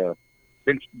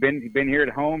been here at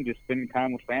home, just spending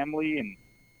time with family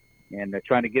and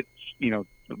trying to get,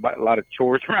 a lot of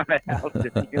chores around the house,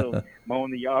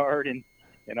 mowing the yard and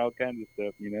all kinds of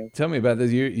stuff, Tell me about this.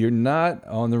 You're not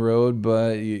on the road,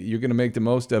 but you're going to make the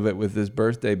most of it with this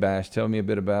birthday bash. Tell me a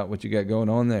bit about what you got going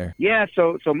on there. Yeah,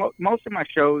 so most of my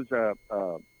shows, of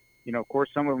course,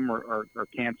 some of them are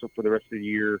canceled for the rest of the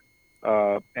year,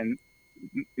 and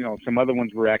some other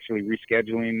ones we're actually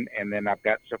rescheduling, and then I've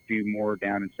got a few more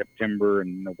down in September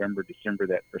and November, December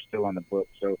that are still on the book.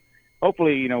 So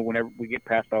hopefully, whenever we get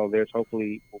past all this,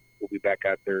 hopefully we'll be back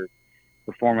out there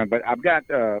performing. But I've got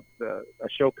a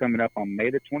show coming up on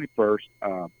May the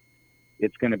 21st.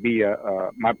 It's going to be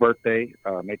my birthday,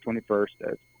 May 21st.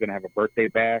 It's going to have a birthday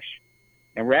bash,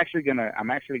 and I'm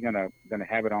actually gonna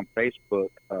have it on Facebook.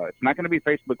 It's not going to be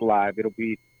Facebook Live. It'll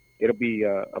be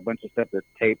a bunch of stuff that's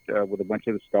taped with a bunch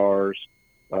of the stars,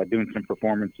 doing some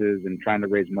performances and trying to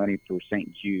raise money for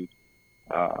St. Jude.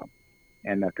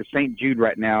 And because St. Jude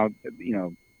right now,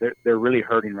 they're really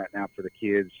hurting right now for the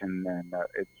kids, and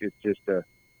it's just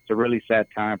it's a really sad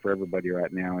time for everybody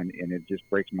right now, and it just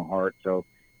breaks my heart. So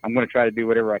I'm going to try to do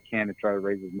whatever I can to try to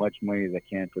raise as much money as I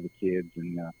can for the kids,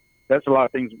 and that's a lot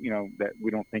of things that we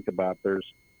don't think about. There's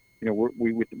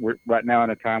we're right now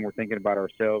in a time we're thinking about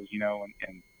ourselves,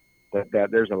 and that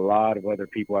there's a lot of other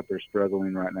people out there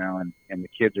struggling right now, and the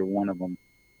kids are one of them,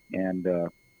 and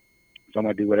so I'm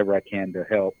going to do whatever I can to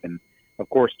help. And of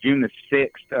course, June the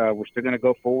 6th, we're still going to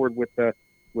go forward with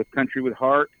Country with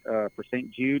Heart for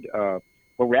St. Jude. But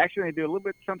we're actually going to do a little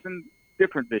bit something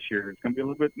different this year. It's going to be a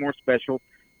little bit more special.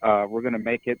 We're going to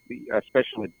make it a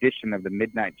special edition of the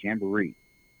Midnight Jamboree.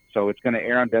 So it's going to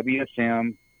air on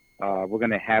WSM. We're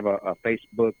going to have a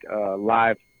Facebook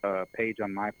live page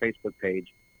on my Facebook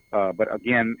page. But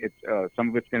again, it's some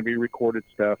of it's going to be recorded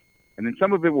stuff, and then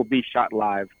some of it will be shot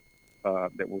live.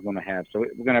 That we're going to have. So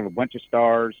we're going to have a bunch of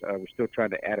stars. We're still trying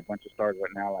to add a bunch of stars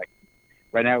right now. Like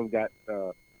right now we've got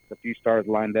a few stars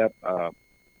lined up.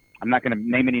 I'm not going to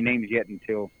name any names yet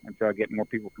until I get more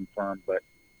people confirmed.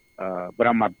 But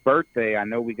on my birthday, I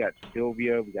know we got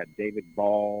Sylvia, we got David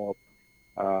Ball,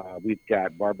 we've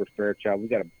got Barbara Fairchild. We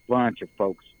got a bunch of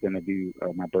folks going to do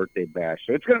my birthday bash.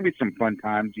 So it's going to be some fun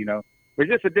times, There's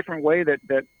just a different way that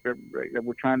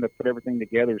we're trying to put everything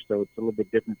together. So it's a little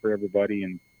bit different for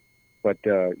everybody. But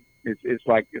it's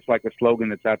like a slogan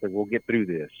that's out there. We'll get through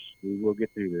this. We will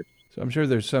get through this. So I'm sure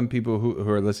there's some people who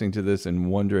are listening to this and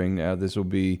wondering, now this will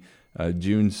be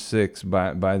June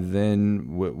 6th. By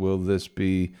then, will this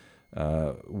be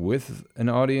with an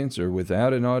audience or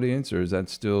without an audience, or is that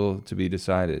still to be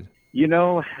decided?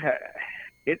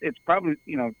 It's probably,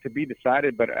 to be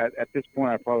decided, but at this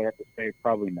point, I probably have to say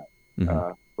probably no.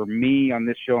 Mm-hmm. For me on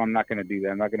this show, I'm not going to do that.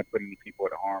 I'm not going to put any people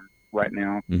at harm right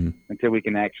now until we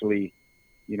can actually,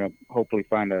 hopefully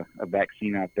find a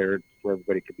vaccine out there where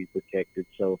everybody could be protected.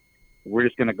 So we're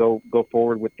just going to go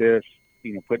forward with this,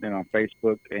 putting it on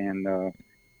Facebook, and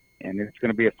it's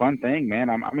going to be a fun thing, man.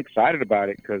 I'm excited about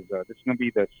it because this is going to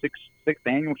be the sixth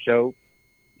annual show,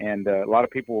 and a lot of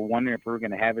people were wondering if we were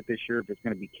going to have it this year, if it's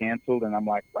going to be canceled, and I'm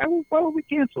like, why would we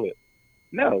cancel it?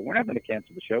 No, we're not going to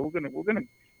cancel the show. We're going to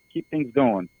keep things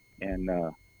going, and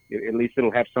at least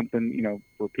it'll have something,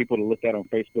 for people to look at on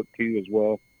Facebook too as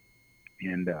well.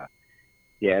 And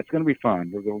it's going to be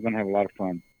fun. We're going to have a lot of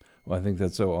fun. Well, I think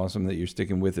that's so awesome that you're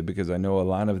sticking with it, because I know a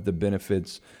lot of the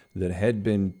benefits that had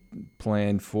been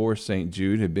planned for St.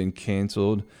 Jude had been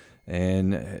canceled,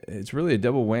 and it's really a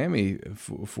double whammy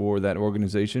for that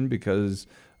organization, because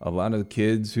a lot of the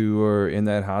kids who are in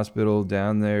that hospital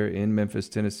down there in Memphis,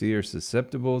 Tennessee, are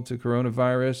susceptible to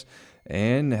coronavirus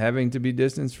and having to be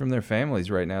distanced from their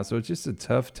families right now. So it's just a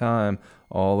tough time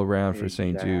all around for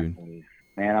St. Jude.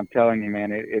 Man, I'm telling you, man,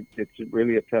 it's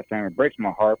really a tough time. It breaks my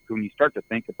heart when you start to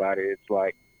think about it. It's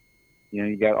like,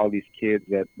 you got all these kids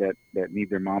that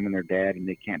need their mom and their dad, and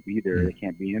they can't be there. They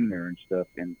can't be in there and stuff.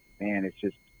 And man,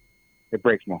 it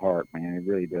breaks my heart, man. It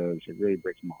really does. It really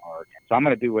breaks my heart. So I'm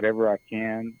going to do whatever I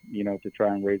can, to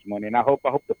try and raise money. And I hope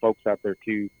the folks out there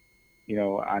too,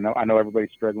 I know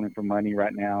everybody's struggling for money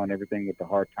right now and everything with the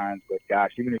hard times, but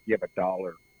gosh, even if you have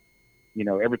 $1,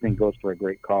 everything goes for a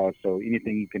great cause. So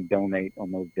anything you can donate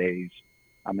on those days,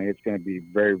 I mean, it's going to be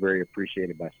very, very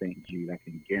appreciated by St. Jude. I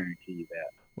can guarantee you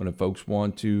that. When if folks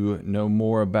want to know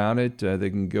more about it, they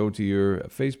can go to your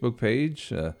Facebook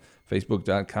page,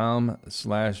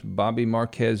 facebook.com/Bobby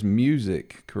Marquez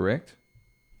Music, correct?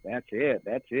 That's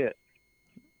it.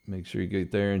 Make sure you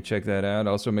get there and check that out.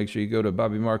 Also, make sure you go to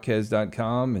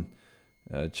BobbyMarquez.com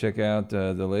and check out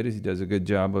the latest. He does a good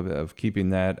job of keeping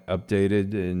that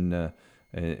updated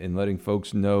and letting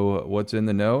folks know what's in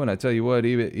the know. And I tell you what,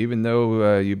 even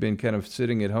though you've been kind of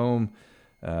sitting at home,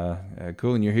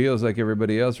 cooling your heels like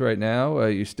everybody else right now,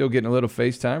 you're still getting a little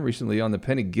FaceTime recently on the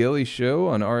Penny Gilley show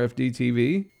on RFD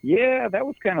TV. Yeah, that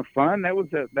was kind of fun. That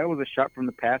was a shot from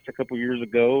the past a couple years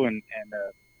ago, and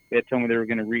they told me they were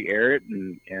going to re-air it,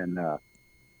 and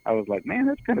I was like, man,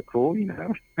 that's kind of cool,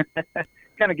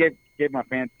 kind of gave my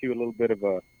fans too a little bit of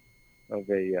a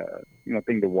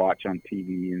thing to watch on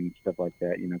TV and stuff like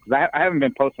that, because I haven't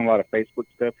been posting a lot of Facebook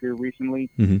stuff here recently.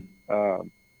 Mm-hmm.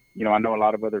 I know a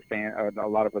lot of other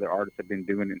artists have been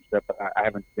doing it and stuff, but I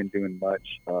haven't been doing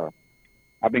much.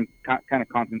 I've been kind of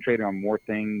concentrating on more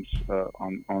things,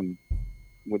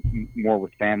 with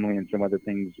family and some other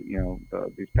things,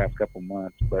 these past couple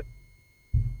months. But,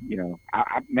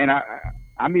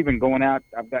 I'm even going out.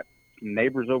 I've got some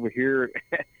neighbors over here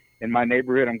in my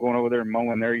neighborhood. I'm going over there and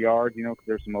mowing their yards, because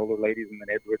there's some older ladies in the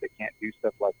neighborhood that can't do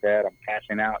stuff like that. I'm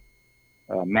passing out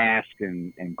masks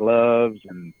and gloves,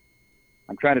 and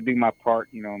I'm trying to do my part,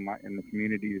 in the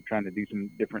community, to trying to do some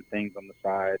different things on the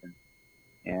side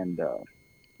and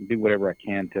do whatever I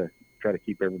can to try to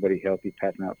keep everybody healthy,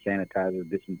 passing out sanitizer,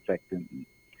 disinfectant, and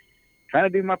trying to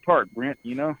do my part, Brent,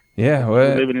 Yeah,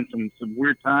 we're living in some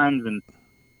weird times, and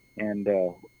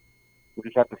we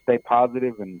just have to stay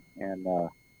positive and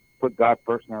put God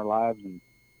first in our lives,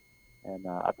 and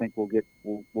I think we'll get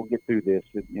through this.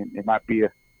 It might be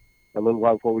a little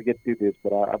while before we get through this,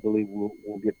 but I believe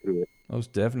we'll get through it.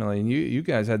 Most definitely. And you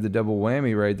guys had the double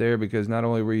whammy right there, because not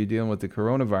only were you dealing with the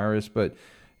coronavirus, but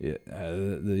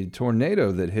the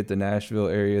tornado that hit the Nashville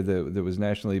area that was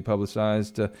nationally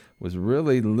publicized was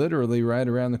really literally right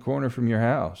around the corner from your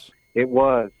house. It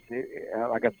was.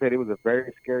 Like I said, it was a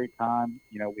very scary time.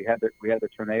 We had the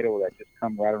tornado that just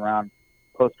come right around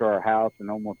close to our house and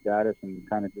almost got us and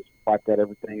kind of just wiped out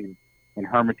everything in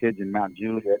Hermitage and Mount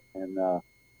Juliet, and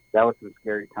that was some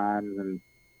scary times. And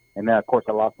then of course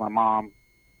I lost my mom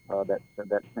that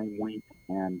same week,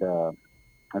 and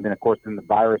then of course then the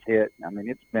virus hit. I mean,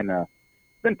 it's been tough.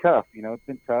 It's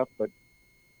been tough, but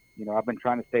I've been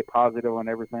trying to stay positive on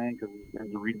everything, because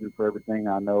there's a reason for everything,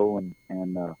 I know,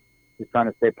 and just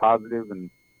trying to stay positive and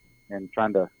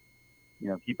trying to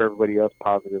keep everybody else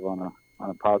positive on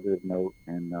a positive note.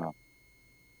 And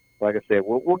like I said,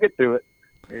 we'll get through it.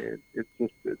 It's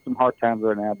some hard times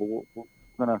right now, but we're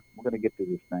gonna get through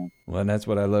this thing. Well, and that's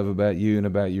what I love about you and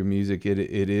about your music.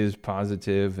 It is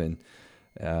positive, and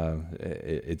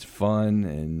it's fun.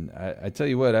 And I tell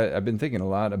you what, I've been thinking a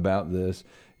lot about this.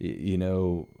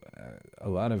 A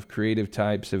lot of creative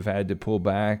types have had to pull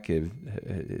back,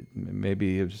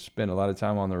 maybe have spent a lot of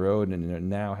time on the road, and are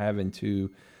now having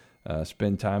to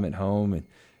spend time at home. And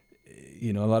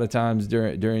a lot of times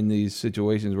during these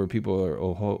situations where people are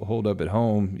holed up at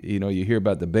home, you hear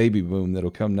about the baby boom that'll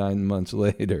come 9 months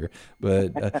later.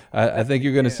 But I think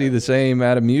you're going to see the same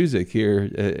out of music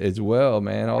here as well,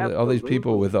 man. All these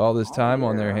people with all this time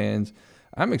on their hands.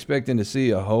 I'm expecting to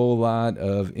see a whole lot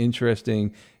of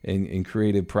interesting and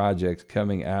creative projects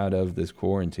coming out of this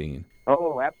quarantine.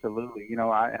 Oh, absolutely.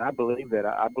 I believe that.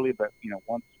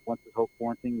 Once this whole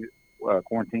quarantine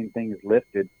thing is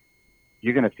lifted,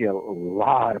 you're going to see a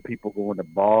lot of people going to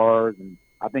bars, and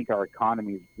I think our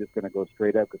economy is just going to go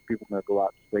straight up, because people are going to go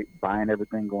out straight buying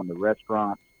everything, going to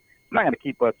restaurants. It's not going to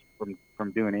keep us from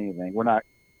doing anything. We're not,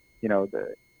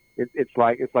 it's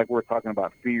like we're talking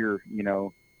about fear.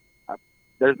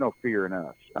 There's no fear in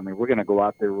us. I mean, we're going to go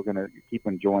out there. We're going to keep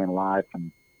enjoying life,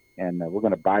 and we're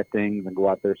going to buy things and go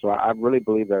out there. So I really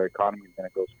believe that our economy is going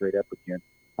to go straight up again.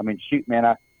 I mean, shoot, man,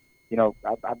 I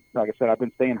like I said, I've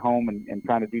been staying home and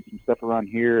trying to do some stuff around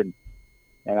here, and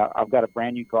I've got a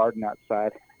brand new garden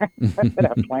outside that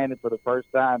I planted for the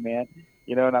first time, man.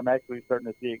 And I'm actually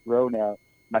starting to see it grow now.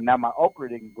 But now my okra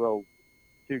didn't grow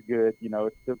too good.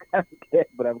 It's still kind of dead,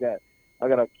 but I've got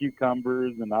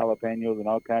cucumbers and jalapenos and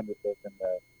all kinds of stuff,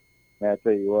 Man, I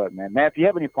tell you what, man. Man, if you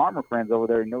have any farmer friends over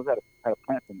there who knows how to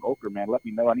plant some okra, man, let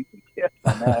me know. I need some tips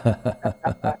on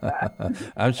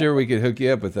that. I'm sure we could hook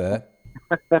you up with that.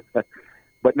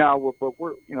 But no,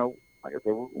 we're like I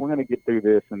said, we're going to get through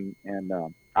this, and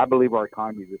I believe our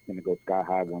economy is just going to go sky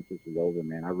high once this is over,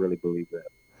 man. I really believe that.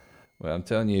 Well, I'm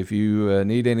telling you, if you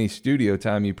need any studio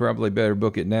time, you probably better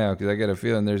book it now, because I got a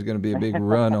feeling there's going to be a big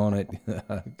run on it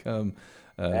come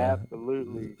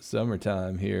absolutely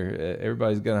summertime here.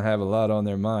 Everybody's going to have a lot on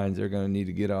their minds. They're going to need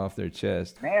to get off their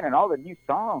chest. Man, and all the new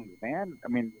songs, man. I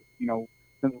mean,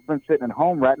 since we've been sitting at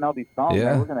home writing all these songs,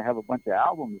 man, we're going to have a bunch of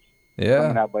albums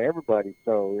coming out by everybody.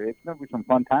 So it's going to be some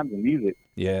fun times in music.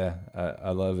 Yeah,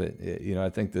 I love it. I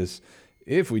think this,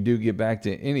 if we do get back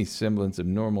to any semblance of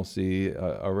normalcy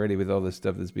already with all this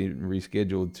stuff that's being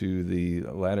rescheduled to the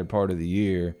latter part of the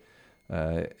year,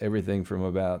 everything from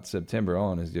about September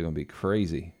on is going to be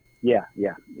crazy. Yeah,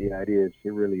 it is.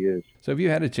 It really is. So have you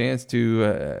had a chance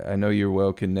to, I know you're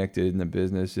well connected in the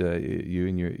business, you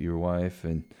and your wife,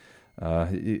 and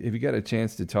have you got a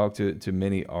chance to talk to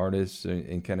many artists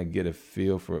and kind of get a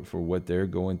feel for what they're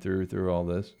going through all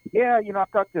this? Yeah,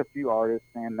 I've talked to a few artists,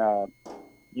 and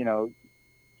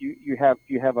you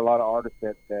have a lot of artists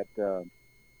that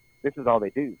this is all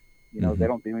they do. They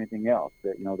don't do anything else.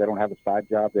 That they don't have a side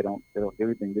job. They don't do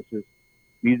anything.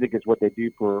 Music is what they do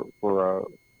for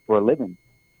a living,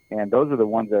 and those are the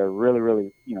ones that are really,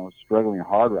 really struggling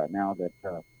hard right now.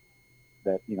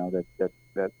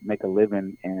 That make a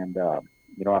living, and I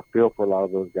feel for a lot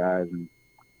of those guys,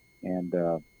 and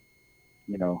I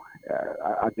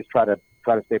just try to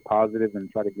stay positive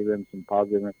and try to give them some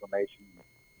positive information,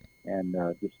 and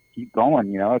just keep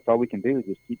going. That's all we can do is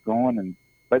just keep going. And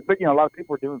but a lot of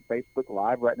people are doing Facebook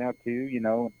Live right now too,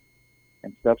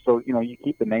 and stuff. So you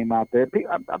keep the name out there.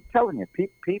 I'm telling you,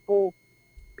 people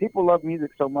love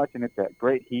music so much, and it's a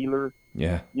great healer.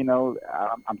 Yeah.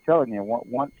 I'm telling you,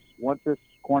 once this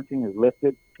quarantine is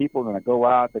lifted, people are going to go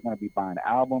out. They're going to be buying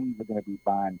albums. They're going to be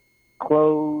buying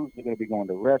clothes. They're going to be going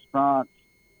to restaurants.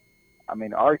 I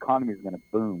mean, our economy is going to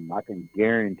boom. I can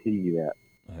guarantee you that.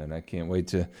 And I can't wait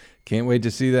to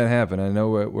see that happen. I know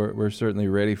we're certainly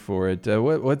ready for it.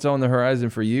 What's on the horizon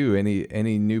for you?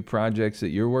 Any new projects that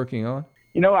you're working on?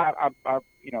 I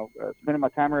spending my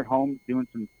time here at home doing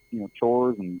some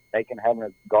chores and having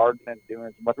a garden and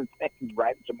doing some other things,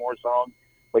 writing some more songs.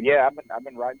 But yeah, I've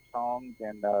been writing songs,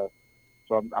 and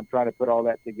so I'm trying to put all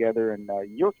that together, and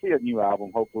you'll see a new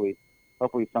album hopefully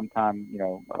sometime.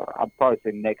 I'll probably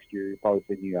say next year. You'll probably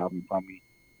see a new album from me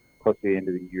close to the end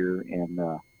of the year, and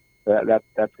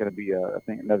that's going to be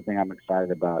another thing I'm excited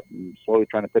about. I'm slowly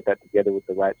trying to put that together with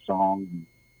the right songs,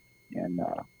 and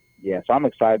so I'm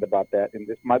excited about that. And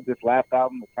this last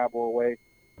album, The Cowboy Way,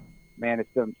 man,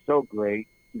 it's done so great.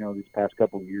 These past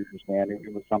couple of years, man,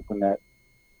 it was something that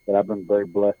I've been very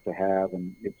blessed to have,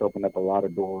 and it's opened up a lot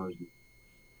of doors.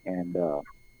 And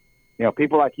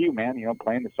people like you, man,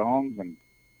 playing the songs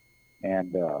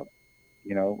and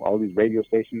all these radio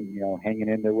stations, hanging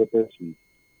in there with us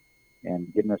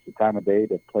and giving us the time of day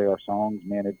to play our songs,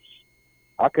 man.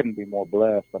 I couldn't be more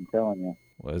blessed, I'm telling you.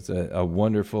 Well, it's a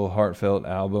wonderful, heartfelt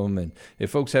album, and if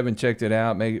folks haven't checked it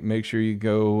out, make sure you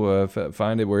go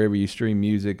find it wherever you stream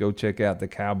music. Go check out The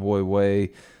Cowboy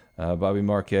Way. Bobby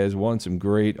Marquez won some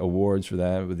great awards for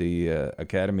that with the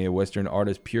Academy of Western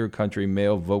Artists Pure Country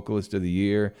Male Vocalist of the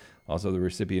Year, also the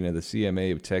recipient of the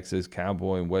CMA of Texas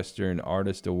Cowboy and Western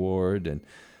Artist Award, and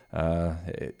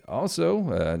also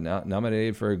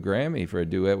nominated for a Grammy for a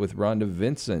duet with Rhonda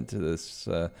Vincent.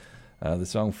 The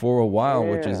song For a While,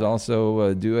 which is also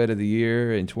a Duet of the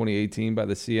Year in 2018 by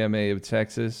the CMA of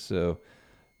Texas. So,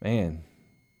 man,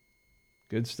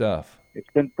 good stuff. It's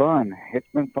been fun.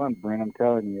 Brent. I'm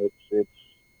telling you,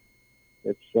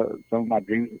 it's some of my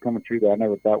dreams are coming true that I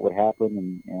never thought would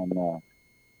happen, and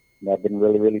I've been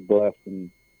really, really blessed. And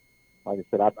like I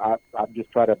said, I've just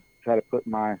try to put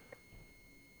my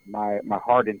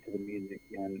heart into the music,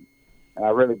 and I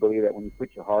really believe that when you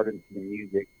put your heart into the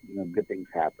music, good things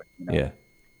happen. Yeah.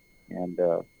 And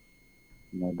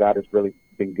God has really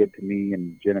been good to me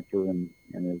and Jennifer, and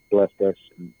has blessed us.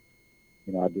 And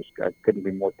I couldn't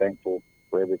be more thankful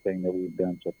for everything that we've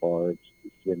done so far. It's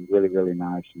been really, really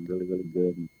nice and really, really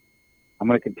good. And I'm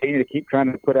going to continue to keep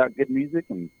trying to put out good music,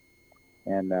 and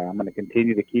I'm going to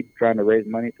continue to keep trying to raise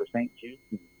money for St. Jude,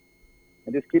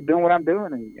 and just keep doing what I'm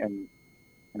doing, and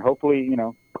hopefully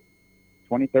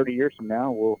 20, 30 years from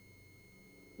now, we'll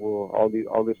all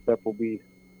this stuff will be,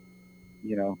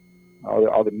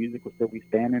 all the music will still be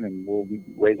standing, and we'll be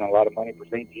raising a lot of money for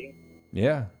St. Jude.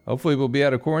 Yeah, hopefully we'll be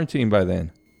out of quarantine by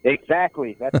then.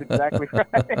 Exactly. That's exactly right.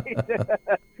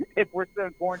 If we're still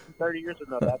in quarantine 30 years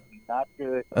from now, that's not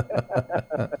good.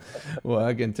 Well,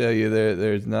 I can tell you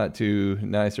there's not two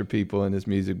nicer people in this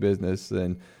music business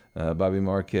than Bobby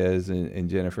Marquez and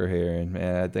Jennifer Herron.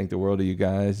 Man, I think the world of you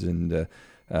guys, and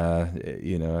I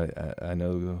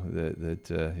know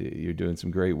that you're doing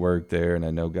some great work there, and I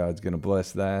know God's going to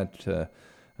bless that.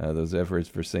 Those efforts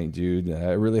for St. Jude.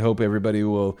 I really hope everybody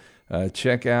will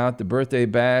check out the Birthday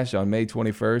Bash on May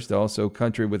 21st. Also,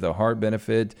 Country with a Heart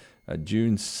benefit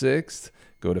June 6th.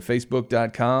 Go to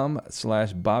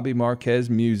facebook.com/Bobby Marquez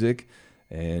Music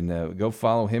and go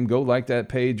follow him. Go like that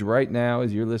page right now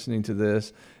as you're listening to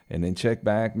this. And then check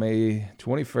back May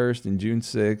 21st and June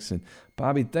 6th. And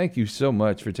Bobby, thank you so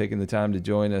much for taking the time to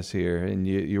join us here. And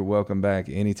you're welcome back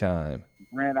anytime.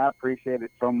 Brent, I appreciate it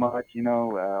so much. Like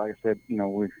I said, we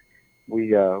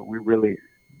really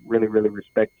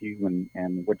respect you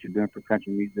and what you're doing for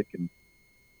country music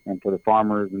and for the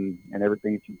farmers and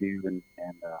everything that you do. And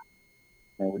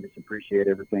we just appreciate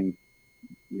everything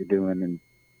you're doing. And,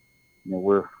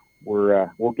 we'll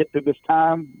get through this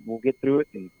time. We'll get through it.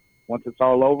 And once it's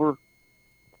all over,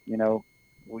 we'll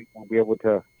be able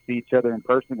to see each other in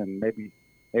person and maybe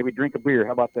drink a beer.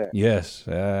 How about that? Yes,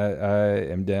 I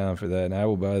am down for that, and I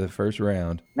will buy the first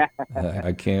round.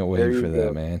 I can't wait for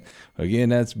that, man. Again,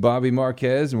 that's Bobby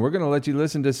Marquez, and we're going to let you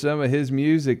listen to some of his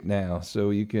music now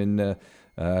so you can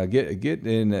get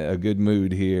in a good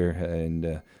mood here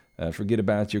and forget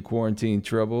about your quarantine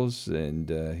troubles and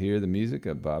hear the music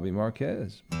of Bobby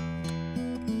Marquez.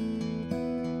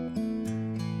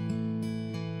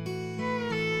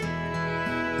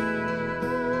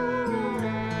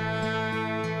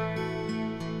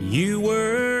 You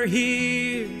were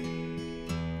here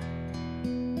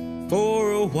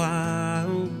for a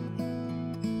while,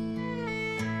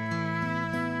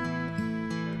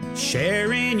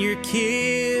 sharing your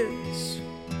kiss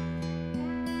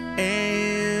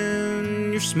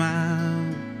and your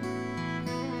smile.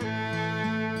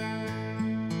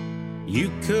 You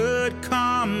could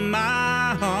calm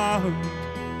my heart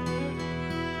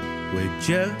with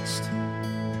just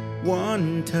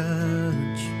one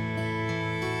touch.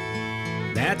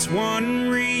 That's one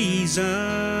reason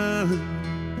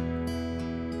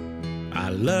I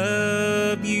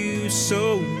love you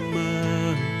so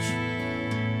much.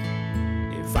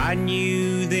 If I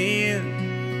knew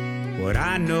then what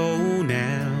I know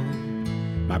now,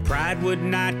 my pride would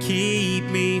not keep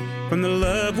me from the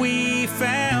love we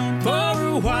found. For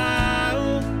a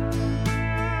while,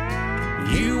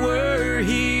 you were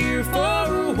here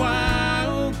for a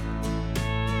while.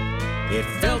 It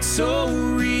felt so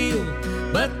real,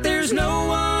 but there's no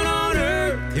one on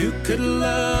earth who could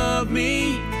love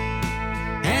me,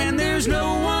 and there's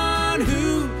no one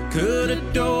who could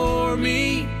adore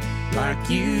me like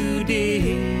you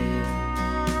did.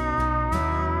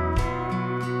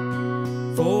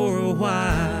 For a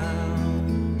while,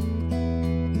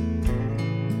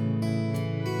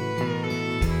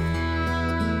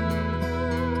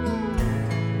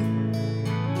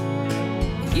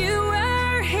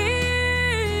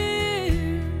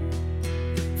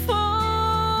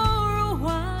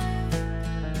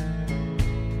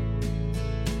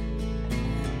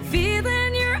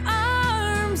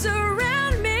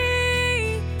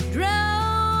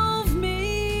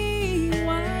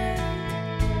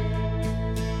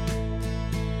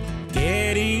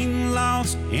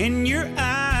 and your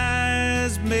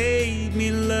eyes made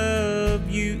me love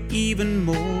you even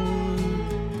more.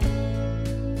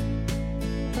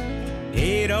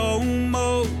 It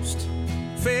almost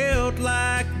felt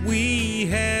like we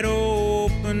had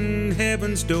opened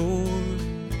heaven's door.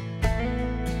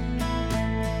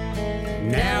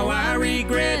 Now I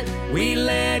regret we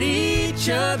let each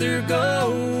other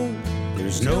go.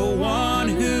 There's no one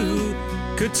who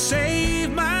could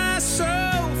save my soul.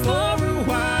 For a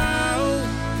while,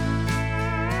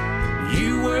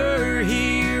 you were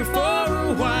here for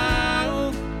a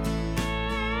while.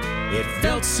 It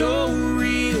felt so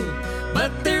real,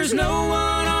 but there's no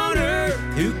one on earth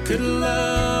who could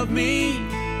love me,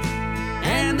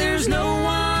 and there's no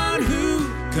one who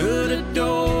could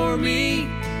adore me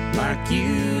like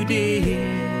you did.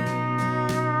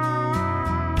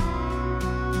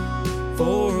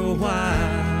 For a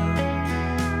while,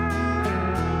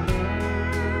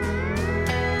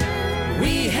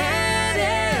 we had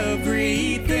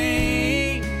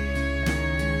everything,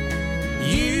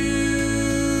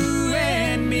 you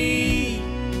and me,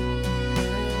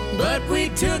 but we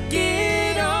took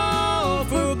it all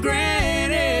for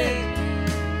granted.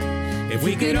 If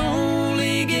we could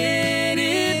only get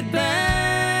it back.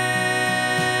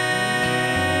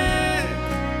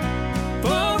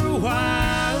 For a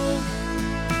while,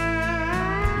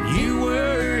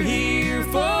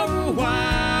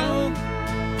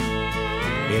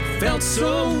 It felt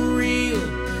so real,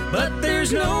 but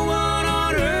there's no one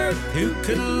on earth who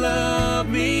could love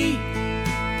me.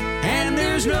 And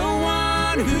there's no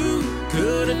one who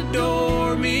could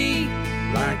adore me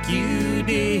like you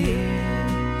did.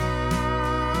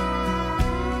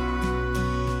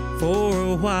 For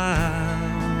a while.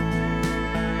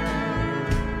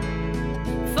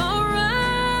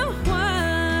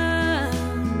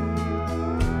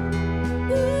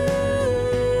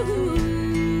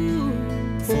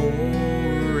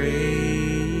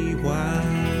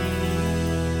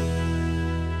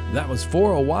 That was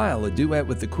For a While, a duet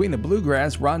with the Queen of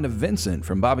Bluegrass, Rhonda Vincent,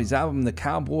 from Bobby's album, The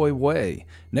Cowboy Way.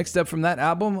 Next up from that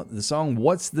album, the song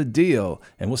What's the Deal?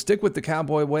 And we'll stick with the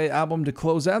Cowboy Way album to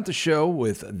close out the show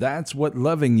with That's What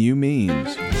Loving You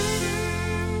Means.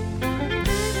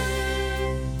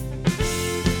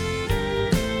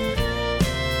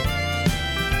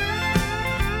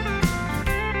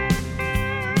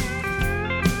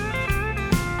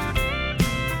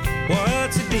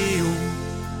 What's the deal?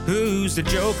 Who's the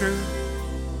joker?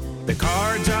 The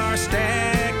cards are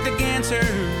stacked against her.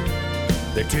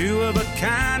 They're two of a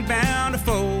kind bound to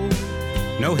fold,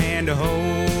 no hand to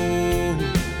hold.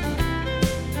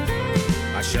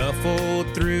 I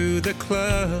shuffled through the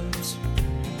clubs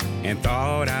and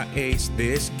thought I aced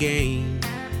this game.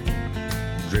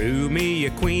 Drew me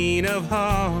a queen of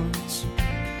hearts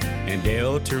and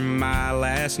dealt her my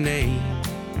last name.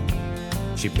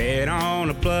 She bet on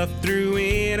a bluff, threw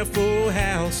in a full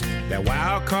house. That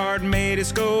wild card made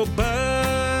us go bust.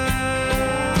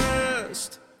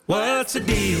 What's the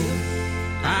deal?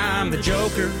 I'm the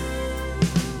joker.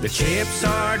 The chips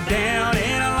are down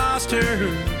and I lost her.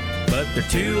 But they're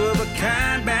two of a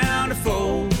kind bound to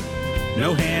fold,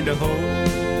 no hand to hold.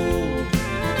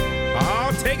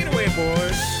 Oh, take it away,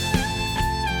 boys.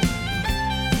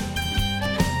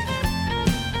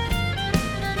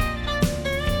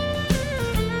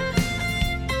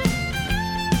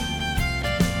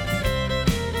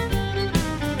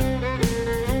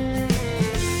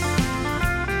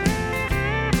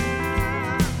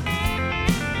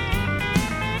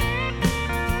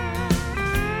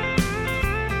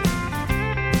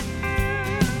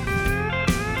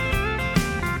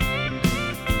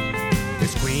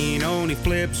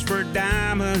 Flips for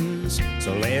diamonds,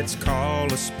 so let's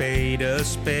call a spade a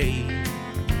spade.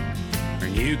 Our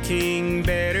new king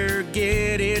better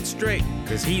get it straight,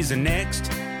 'cause he's the next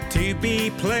to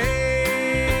be played.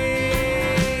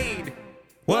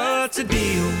 What's the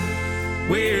deal?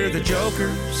 We're the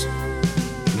jokers,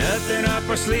 nothing up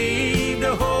our sleeve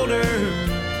to hold her,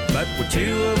 but we're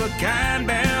two of a kind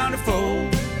bound to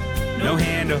fold, no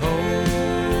hand to hold.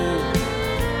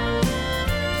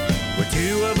 We're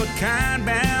two of a kind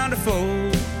bound to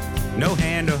fold, no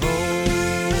hand to hold.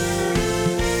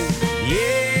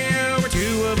 Yeah, we're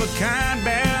two of a kind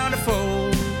bound to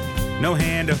fold, no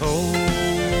hand to hold.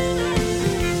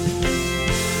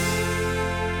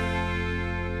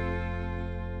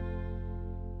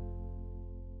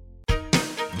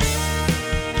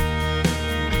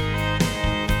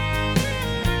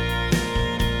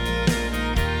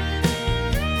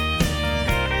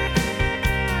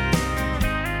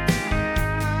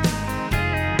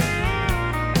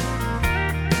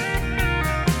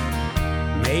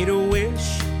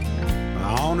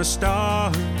 A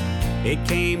star, it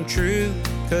came true,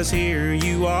 'cause here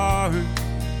you are.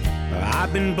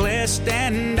 I've been blessed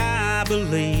and I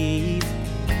believe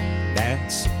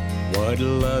that's what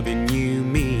loving you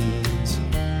means.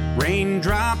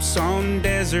 Raindrops on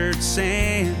desert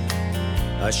sand,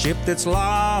 a ship that's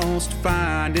lost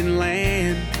finding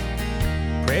land.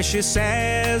 Precious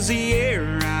as the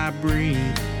air I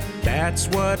breathe, that's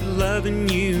what loving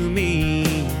you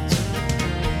means.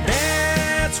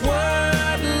 That's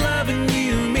what loving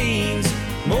you means.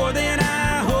 More than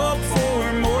I hoped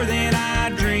for, more than I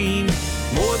dreamed,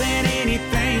 more than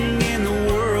anything in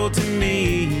the world to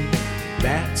me.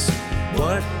 That's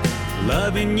what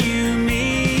loving you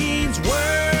means.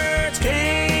 Words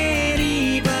can't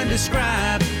even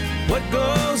describe what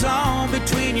goes on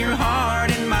between your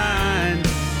heart and mine.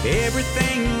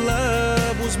 Everything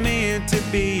love was meant to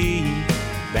be.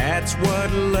 That's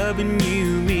what loving you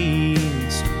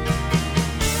means.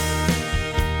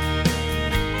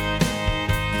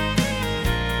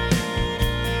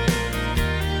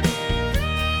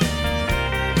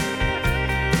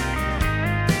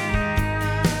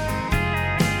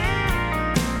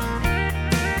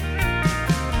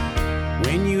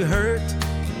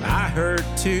 Hurt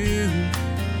too.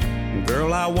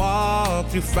 Girl, I walk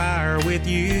through fire with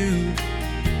you,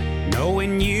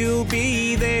 knowing you'll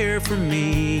be there for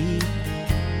me.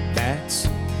 That's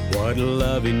what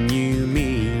loving you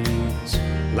means.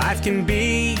 Life can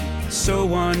be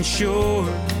so unsure,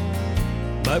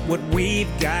 but what we've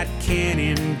got can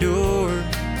endure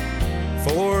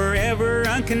forever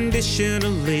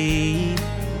unconditionally.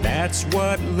 That's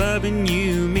what loving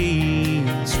you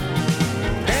means.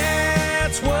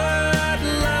 That's what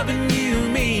loving you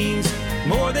means.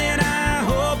 More than I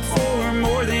hope for,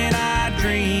 more than I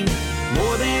dream,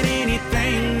 more than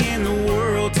anything in the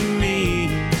world to me.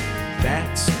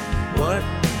 That's what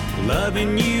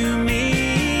loving you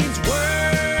means.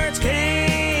 Words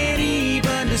can't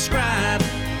even describe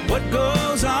what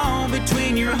goes on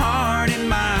between your heart and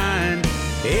mine.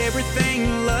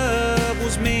 Everything love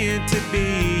was meant to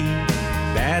be.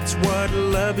 That's what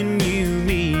loving you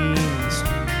means.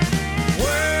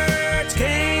 Words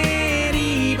can't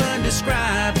even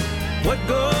describe what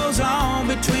goes on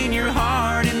between your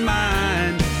heart and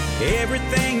mine.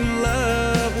 Everything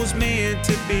love was meant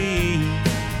to be.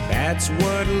 That's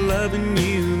what loving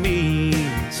you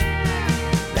means.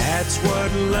 That's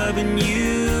what loving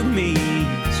you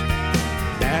means.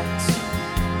 That's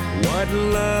what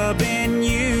loving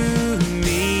you means.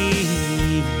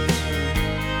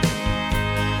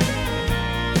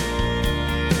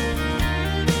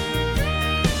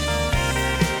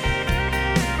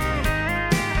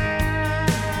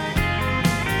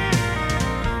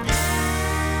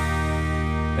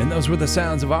 And those were the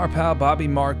sounds of our pal Bobby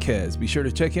Marquez. Be sure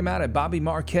to check him out at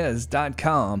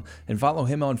BobbyMarquez.com and follow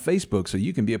him on Facebook so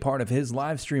you can be a part of his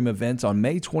live stream events on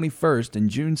May 21st and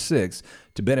June 6th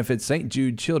to benefit St.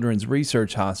 Jude Children's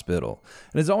Research Hospital.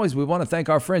 And as always, we want to thank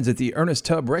our friends at the Ernest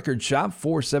Tubb Record Shop,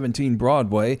 417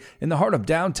 Broadway, in the heart of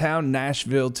downtown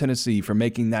Nashville, Tennessee, for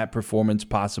making that performance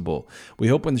possible. We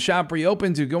hope when the shop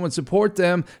reopens, you go and support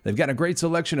them. They've got a great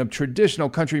selection of traditional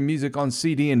country music on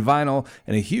CD and vinyl,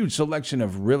 and a huge selection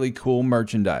of really cool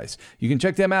merchandise. You can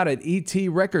check them out at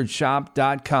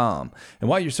etrecordshop.com. And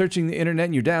while you're searching the internet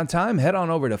in your downtime, head on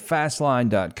over to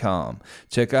fastline.com.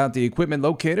 Check out the equipment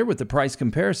locator with the price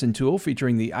comparison tool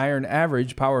featuring the Iron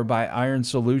Average powered by Iron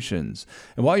Solutions.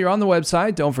 And while you're on the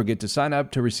website, don't forget to sign up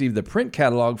to receive the print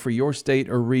catalog for your state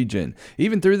or region.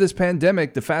 Even through this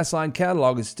pandemic, the Fastline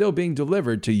catalog is still being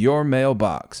delivered to your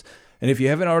mailbox. And if you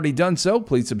haven't already done so,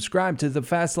 please subscribe to the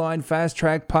Fastline Fast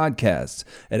Track podcasts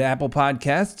at Apple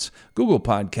Podcasts, Google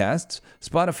Podcasts,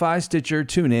 Spotify, Stitcher,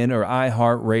 TuneIn, or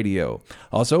iHeartRadio.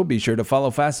 Also, be sure to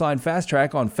follow Fastline Fast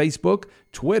Track on Facebook,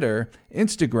 Twitter,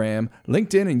 Instagram,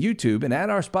 LinkedIn, and YouTube, and add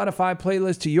our Spotify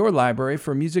playlist to your library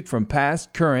for music from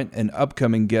past, current, and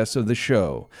upcoming guests of the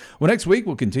show. Well, next week,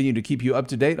 we'll continue to keep you up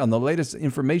to date on the latest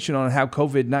information on how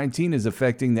COVID-19 is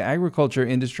affecting the agriculture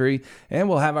industry, and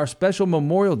we'll have our special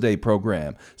Memorial Day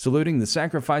program, saluting the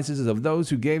sacrifices of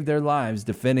those who gave their lives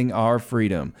defending our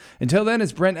freedom. Until then,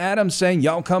 it's Brent Adams saying,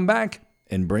 y'all come back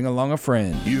and bring along a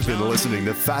friend. You've been listening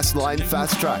to Fastline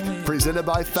Fast Track, presented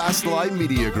by Fastline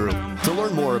Media Group. To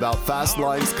learn more about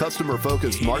Fastline's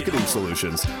customer-focused marketing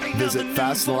solutions, visit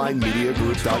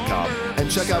FastlineMediaGroup.com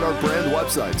and check out our brand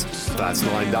websites,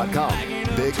 Fastline.com,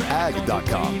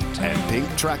 BigAg.com, and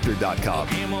PinkTractor.com.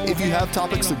 If you have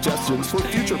topic suggestions for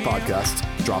future podcasts,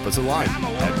 drop us a line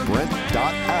at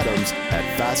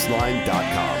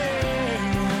Brent.Adams@Fastline.com.